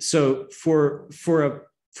 So for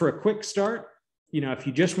a quick start, if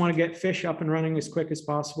you just want to get fish up and running as quick as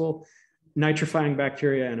possible, nitrifying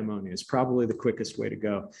bacteria and ammonia is probably the quickest way to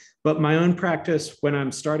go. But my own practice when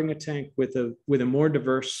I'm starting a tank with a more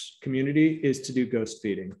diverse community is to do ghost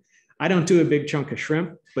feeding. I don't do a big chunk of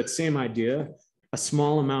shrimp, but same idea, a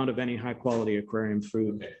small amount of any high quality aquarium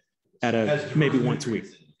food at maybe once a week.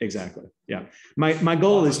 Exactly. Yeah. My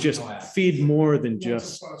goal is just feed more than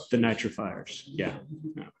just the nitrifiers. Yeah.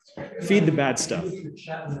 Feed the bad stuff.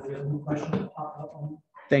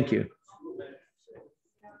 Thank you.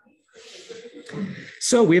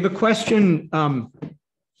 So we have a question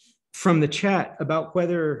from the chat about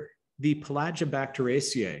whether the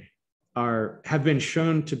Pelagibacteriaceae have been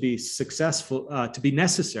shown to be successful, to be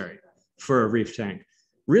necessary for a reef tank.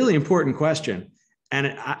 Really important question.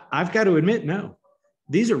 And I've got to admit, no,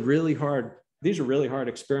 these are really hard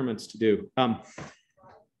experiments to do.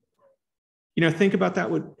 Think about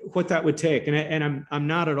that, what that would take. And I'm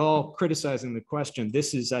not at all criticizing the question.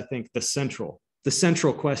 This is, I think, the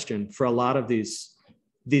central question for a lot of these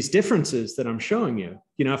differences that I'm showing you.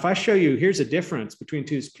 If I show you, here's a difference between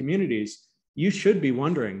two communities, you should be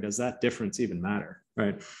wondering, does that difference even matter,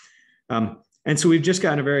 right? And so we've just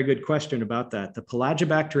gotten a very good question about that. The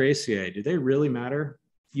Pelagibacteriaceae, do they really matter?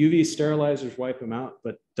 UV sterilizers wipe them out,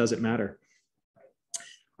 but does it matter?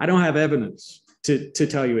 I don't have evidence to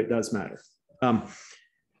tell you it does matter.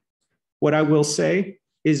 What I will say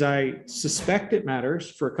is I suspect it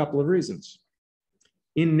matters for a couple of reasons.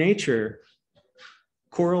 In nature,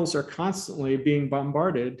 corals are constantly being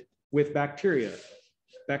bombarded with bacteria.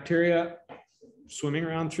 Bacteria swimming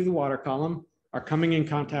around through the water column are coming in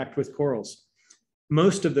contact with corals.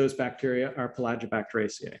 Most of those bacteria are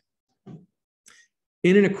Pelagibacteriaceae.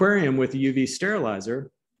 In an aquarium with a UV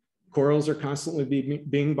sterilizer, corals are constantly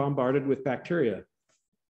being bombarded with bacteria,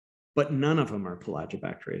 but none of them are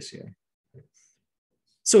Pelagibacteriaceae.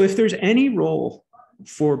 So if there's any role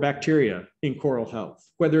for bacteria in coral health,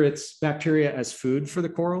 whether it's bacteria as food for the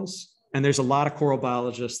corals, and there's a lot of coral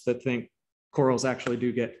biologists that think corals actually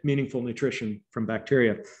do get meaningful nutrition from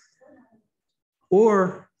bacteria,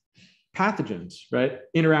 or pathogens, right?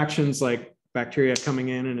 Interactions like bacteria coming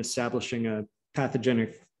in and establishing a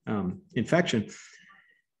pathogenic infection.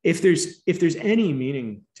 If there's any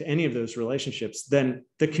meaning to any of those relationships, then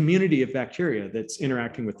the community of bacteria that's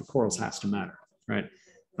interacting with the corals has to matter, right?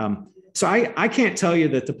 So I can't tell you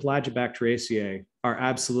that the Pelagibacteriaceae are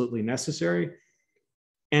absolutely necessary.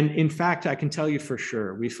 And in fact, I can tell you for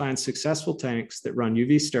sure, we find successful tanks that run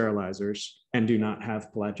UV sterilizers and do not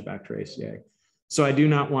have Pelagibacteriaceae. So I do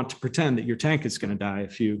not want to pretend that your tank is going to die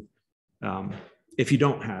if you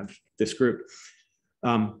don't have this group.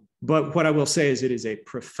 But what I will say is it is a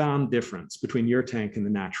profound difference between your tank and the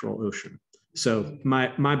natural ocean. So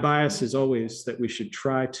my bias is always that we should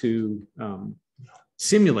try to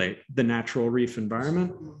simulate the natural reef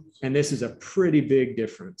environment. And this is a pretty big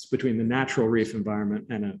difference between the natural reef environment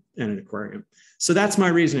and an aquarium. So that's my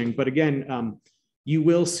reasoning. But again, you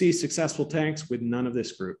will see successful tanks with none of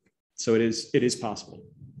this group. So it is possible.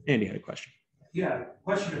 Andy had a question. Yeah,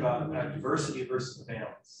 question about diversity versus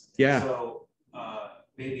balance. Yeah. So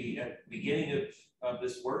maybe at the beginning of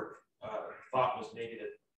this work, thought was maybe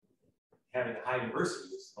that having a high diversity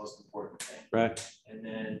was the most important thing. Right. And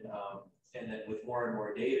then with more and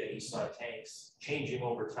more data, you saw tanks changing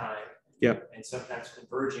over time. Yep. And sometimes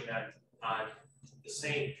converging on the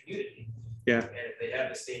same community. Yeah. And if they have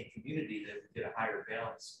the same community, they would get a higher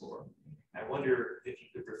balance score. I wonder if you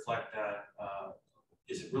could reflect on,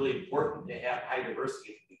 is it really important to have high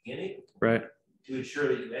diversity at the beginning? Right. To ensure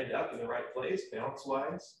that you end up in the right place,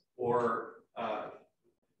 balance-wise, or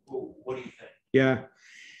what do you think? Yeah.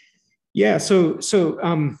 Yeah. So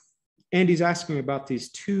Andy's asking about these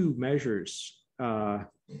two measures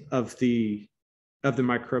of the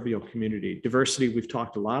microbial community. Diversity, we've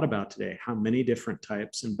talked a lot about today, how many different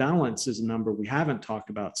types, and balance is a number we haven't talked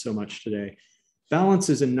about so much today. Balance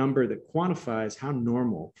is a number that quantifies how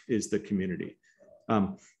normal is the community.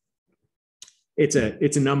 It's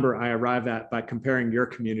a number I arrive at by comparing your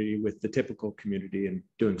community with the typical community and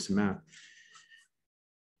doing some math.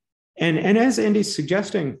 And as Andy's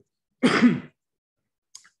suggesting,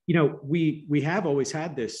 we have always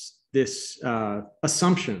had this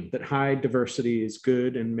assumption that high diversity is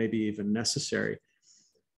good and maybe even necessary.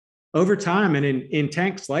 Over time, and in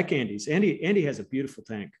tanks like Andy's, Andy has a beautiful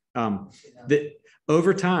tank. That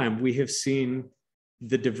over time we have seen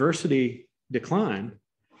the diversity decline,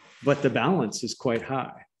 but the balance is quite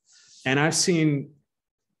high. And I've seen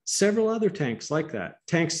several other tanks like that,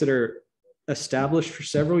 tanks that are established for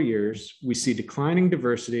several years. We see declining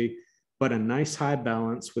diversity, but a nice high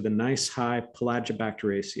balance with a nice high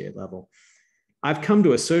Pelagibacteriaceae level. I've come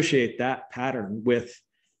to associate that pattern with,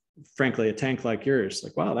 frankly, a tank like yours.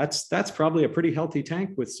 Like, wow, that's probably a pretty healthy tank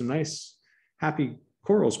with some nice, happy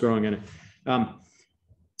corals growing in it.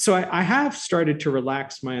 So I have started to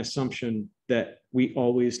relax my assumption that we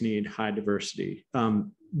always need high diversity.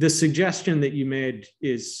 The suggestion that you made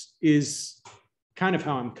is kind of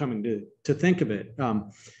how I'm coming to think of it.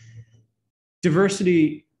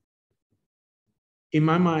 Diversity, in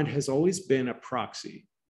my mind, has always been a proxy.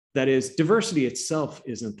 That is, diversity itself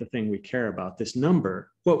isn't the thing we care about, this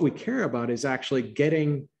number. What we care about is actually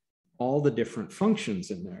getting all the different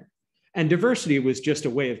functions in there. And diversity was just a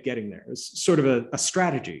way of getting there. It's sort of a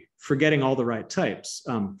strategy for getting all the right types.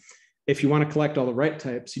 If you want to collect all the right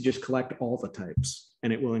types, you just collect all the types,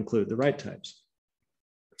 and it will include the right types.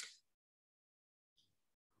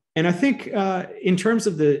 And I think in terms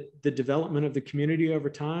of the development of the community over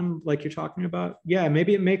time, like you're talking about, yeah,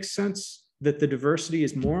 maybe it makes sense that the diversity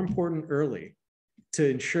is more important early to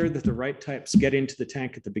ensure that the right types get into the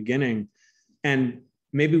tank at the beginning. And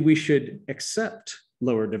maybe we should accept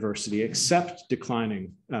lower diversity, accept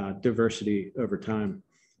declining diversity over time.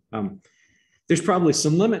 There's probably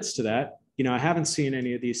some limits to that. You know, I haven't seen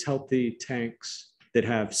any of these healthy tanks that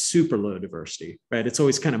have super low diversity, right? It's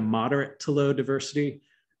always kind of moderate to low diversity.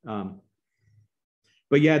 But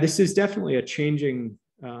yeah, this is definitely a changing,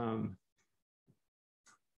 our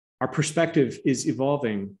perspective is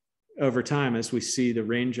evolving over time as we see the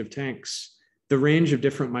range of tanks, the range of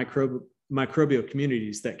different microbial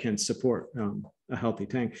communities that can support a healthy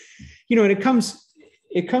tank. You know, and it comes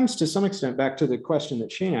to some extent back to the question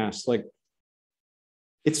that Shane asked. Like,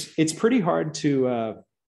 it's pretty hard to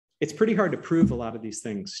prove a lot of these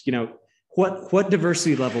things. You know, what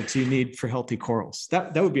diversity level do you need for healthy corals?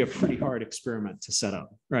 That would be a pretty hard experiment to set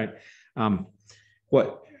up, right?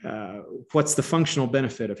 What's the functional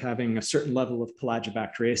benefit of having a certain level of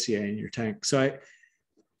Pelagibacteriaceae in your tank? So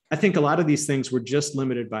I think a lot of these things were just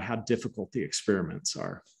limited by how difficult the experiments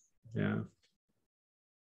are. Yeah.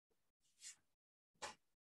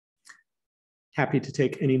 Happy to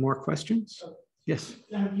take any more questions. Yes.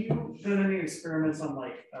 Have you done any experiments on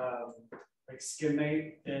like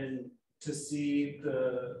skimmate and to see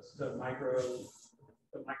the microbiology,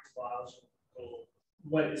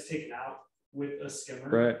 what is taken out with a skimmer?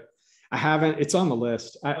 Right. I haven't. It's on the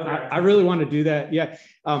list. I really want to do that. Yeah.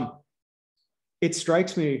 It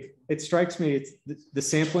strikes me. It's the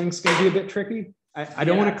sampling's going to be a bit tricky. I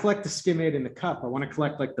don't want to collect the skimmate in the cup. I want to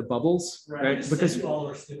collect like the bubbles, right? Because I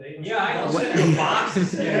know send you a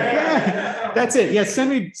box. Yeah, that's it. Yeah,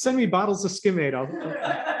 send me bottles of skimmate.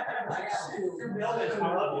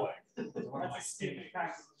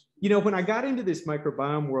 You know, when I got into this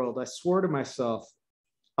microbiome world, I swore to myself,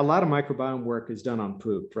 a lot of microbiome work is done on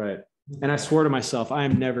poop, right? And I swore to myself, I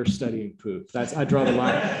am never studying poop. I draw the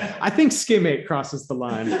line. I think skimmate crosses the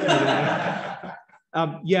line.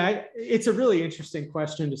 Yeah, it's a really interesting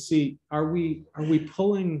question to see. Are we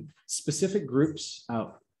pulling specific groups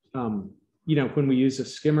out? You know, when we use a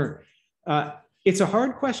skimmer, it's a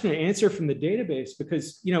hard question to answer from the database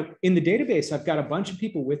because, you know, in the database, I've got a bunch of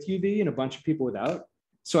people with UV and a bunch of people without.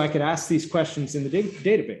 So I could ask these questions in the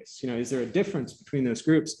database. You know, is there a difference between those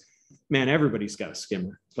groups? Man, everybody's got a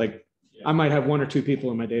skimmer. Like, I might have one or two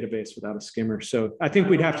people in my database without a skimmer. So I think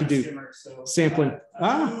we'd have to do sampling.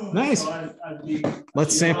 Nice.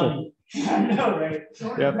 Let's sample. I know, right?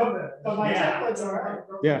 Yep. But my templates are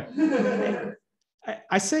right. Yeah.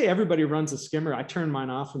 I say everybody runs a skimmer. I turn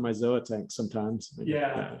mine off in my Zoa tank sometimes.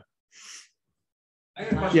 Yeah. I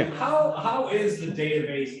got a question. Yeah. How is the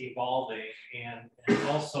database evolving? And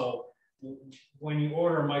also, when you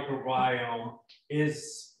order microbiome,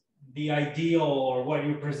 is the ideal or what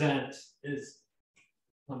you present is,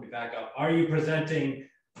 let me back up. Are you presenting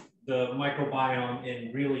the microbiome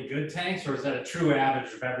in really good tanks, or is that a true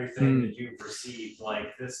average of everything that you've received?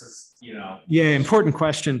 Like, this is, you know. Yeah, important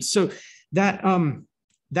question. So that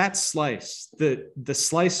slice, the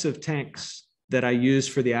slice of tanks that I use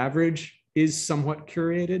for the average is somewhat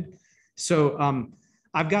curated. So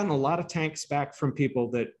I've gotten a lot of tanks back from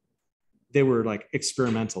people that they were like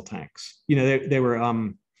experimental tanks. You know, they were,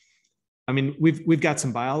 I mean, we've got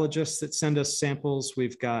some biologists that send us samples.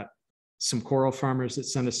 We've got some coral farmers that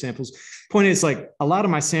send us samples. Point is, like, a lot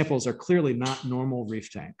of my samples are clearly not normal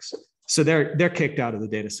reef tanks. So they're kicked out of the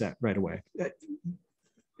data set right away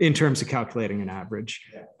in terms of calculating an average.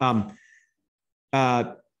 And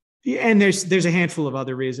there's a handful of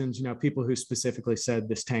other reasons, you know, people who specifically said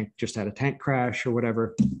this tank just had a tank crash or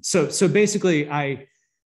whatever. So basically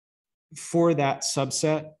for that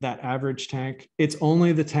subset, that average tank, it's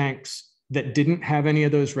only the tanks that didn't have any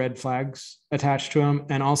of those red flags attached to them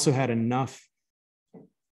and also had enough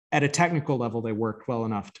at a technical level, they worked well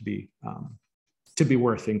enough to be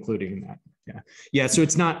worth including in that. Yeah. So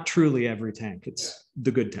it's not truly every tank, it's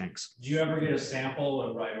the good tanks. Do you ever get a sample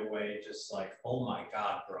and right away just like, oh my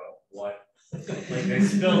God, bro, what? Like they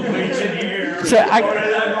spilled bleach in here. So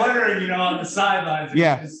I'm wondering, on the sidelines.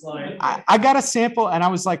 Yeah. Just like, I got a sample and I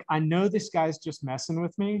was like, I know this guy's just messing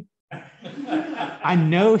with me. I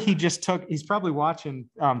know he's probably watching.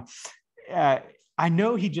 I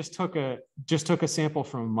know he just took a sample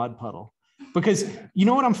from a mud puddle, because you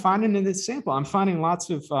know what I'm finding in this sample? I'm finding lots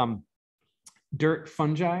of dirt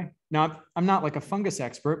fungi. Now, I'm not like a fungus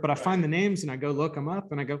expert, but I find the names and I go look them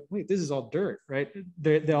up and I go, wait, this is all dirt, right?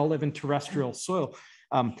 They all live in terrestrial soil.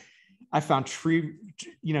 I found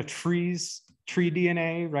trees, tree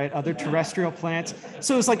DNA, right? Other terrestrial plants.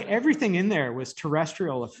 So it's like everything in there was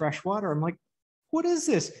terrestrial of fresh water. I'm like, what is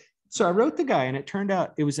this? So I wrote the guy and it turned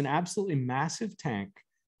out it was an absolutely massive tank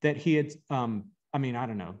that he had, I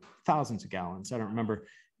don't know, thousands of gallons, I don't remember.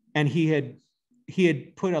 And he had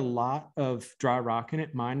put a lot of dry rock in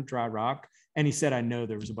it, mined dry rock. And he said, I know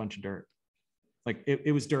there was a bunch of dirt. Like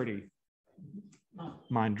it was dirty,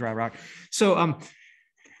 mined dry rock. So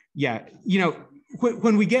yeah,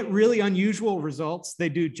 when we get really unusual results, they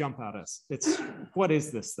do jump at us. It's, what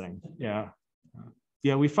is this thing? Yeah.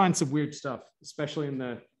 Yeah, we find some weird stuff, especially in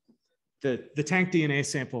the tank DNA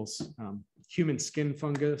samples, human skin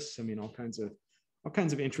fungus. All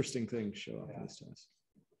kinds of interesting things show up in this test.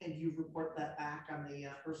 And you report that back on the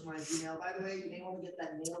personalized email. By the way, you may want to get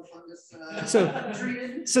that nail fungus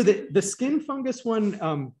treated. So the skin fungus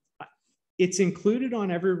one, it's included on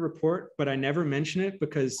every report, but I never mention it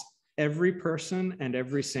because every person and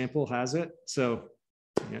every sample has it. So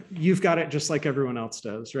you've got it just like everyone else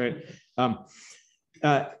does, right?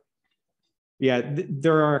 There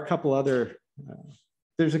are a couple other,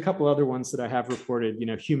 there's a couple other ones that I have reported,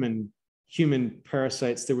 human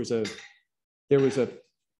parasites. There was a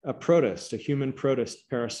protist, a human protist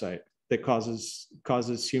parasite that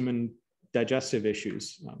causes human digestive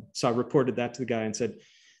issues. So I reported that to the guy and said,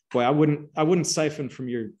 boy, I wouldn't siphon from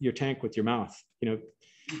your tank with your mouth.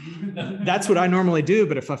 That's what I normally do.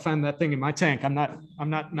 But if I find that thing in my tank, I'm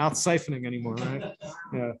not mouth siphoning anymore, right?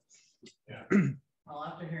 Yeah. Well,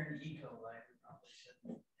 after hearing E. coli,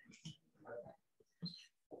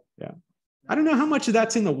 yeah. I don't know how much of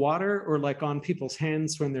that's in the water or like on people's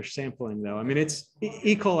hands when they're sampling, though. It's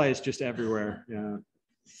E. coli is just everywhere. Yeah.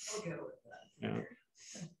 Okay.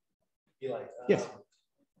 Yeah. Yes.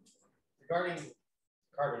 Regarding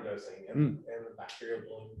carbon dosing and the bacterial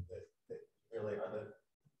bloom that really are the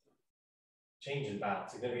change in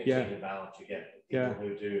balance, significant change in balance you get people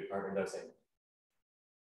who do carbon dosing.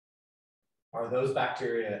 Are those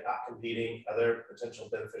bacteria not competing? Are there potential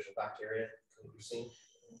beneficial bacteria you've seen?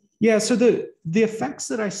 Yeah, so the effects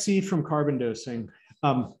that I see from carbon dosing,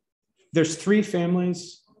 there's 3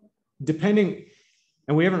 families, depending,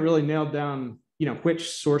 and we haven't really nailed down,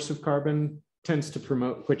 which source of carbon tends to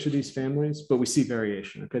promote which of these families, but we see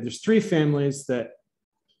variation. Okay, there's 3 families that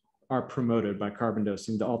are promoted by carbon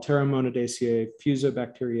dosing: the Alteromonadaceae,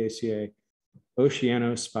 Fusobacteriaceae,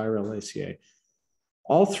 Oceanospiralaceae.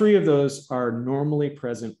 All 3 of those are normally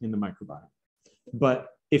present in the microbiome, but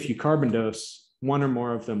if you carbon dose, one or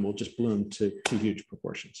more of them will just bloom to huge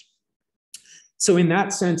proportions. So in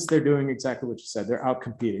that sense, they're doing exactly what you said. They're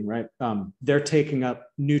outcompeting, right? They're taking up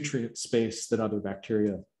nutrient space that other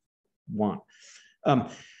bacteria want.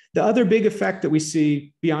 The other big effect that we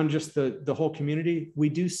see beyond just the whole community, we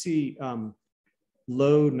do see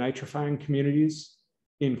low nitrifying communities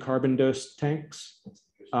in carbon dosed tanks.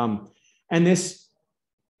 And this,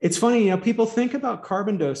 it's funny, people think about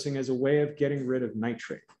carbon dosing as a way of getting rid of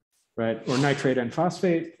nitrate, right? Or nitrate and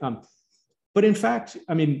phosphate. But in fact,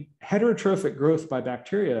 heterotrophic growth by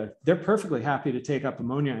bacteria, they're perfectly happy to take up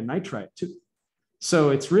ammonia and nitrite too. So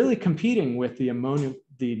it's really competing with the ammonia,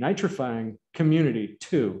 the nitrifying community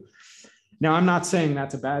too. Now, I'm not saying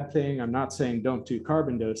that's a bad thing. I'm not saying don't do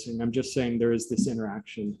carbon dosing. I'm just saying there is this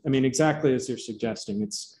interaction. Exactly as you're suggesting,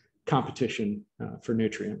 it's competition for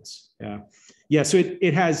nutrients. Yeah. So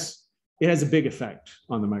it has a big effect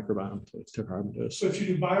on the microbiome to carbon dose. So if you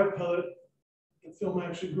do biopellet, the film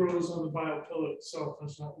actually grows on the biopellet itself.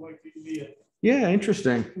 It's not likely to be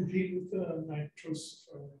interesting. Compete with nitrous.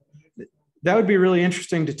 That would be really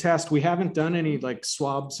interesting to test. We haven't done any like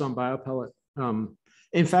swabs on biopellet.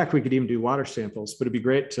 In fact, we could even do water samples, but it'd be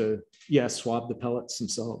great to, swab the pellets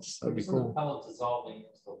themselves. That'd be cool. The pellet dissolving into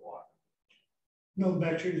the water. No, the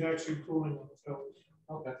bacteria is actually growing on the pellet.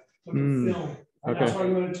 Okay. Like a film. Okay. Okay. So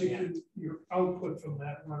I'm gonna take your output from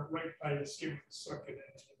that, and run it right by the skimmer, suck it in.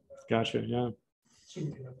 Gotcha. Yeah. So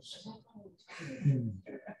we can have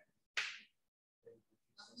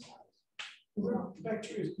well, the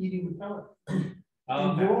bacteria is eating the pellet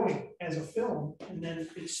and growing as a film, and then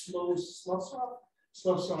it sloughs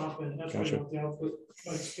off, and that's why I want the output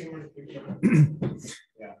by the skimmer to pick it up.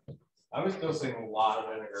 Yeah, I was dosing a lot of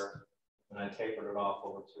vinegar, and I tapered it off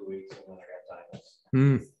over 2 weeks, and then I got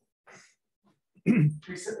tinnitus.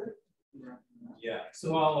 Recently? Yeah.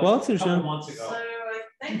 So, Well, well, like a couple months ago. So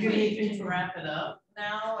I think we can wrap it up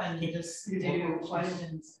now and just do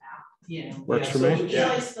questions after, you know. Works for me.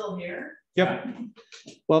 Kelly's still here. Yep.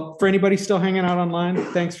 Well, for anybody still hanging out online,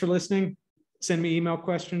 thanks for listening. Send me email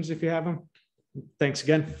questions if you have them. Thanks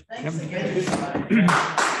again. Thanks Yep. again.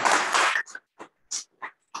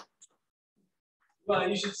 Well,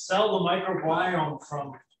 you should sell the microbiome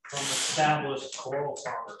from established coral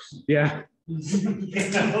farmers. Yeah.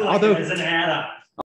 Like Although- as an add-on.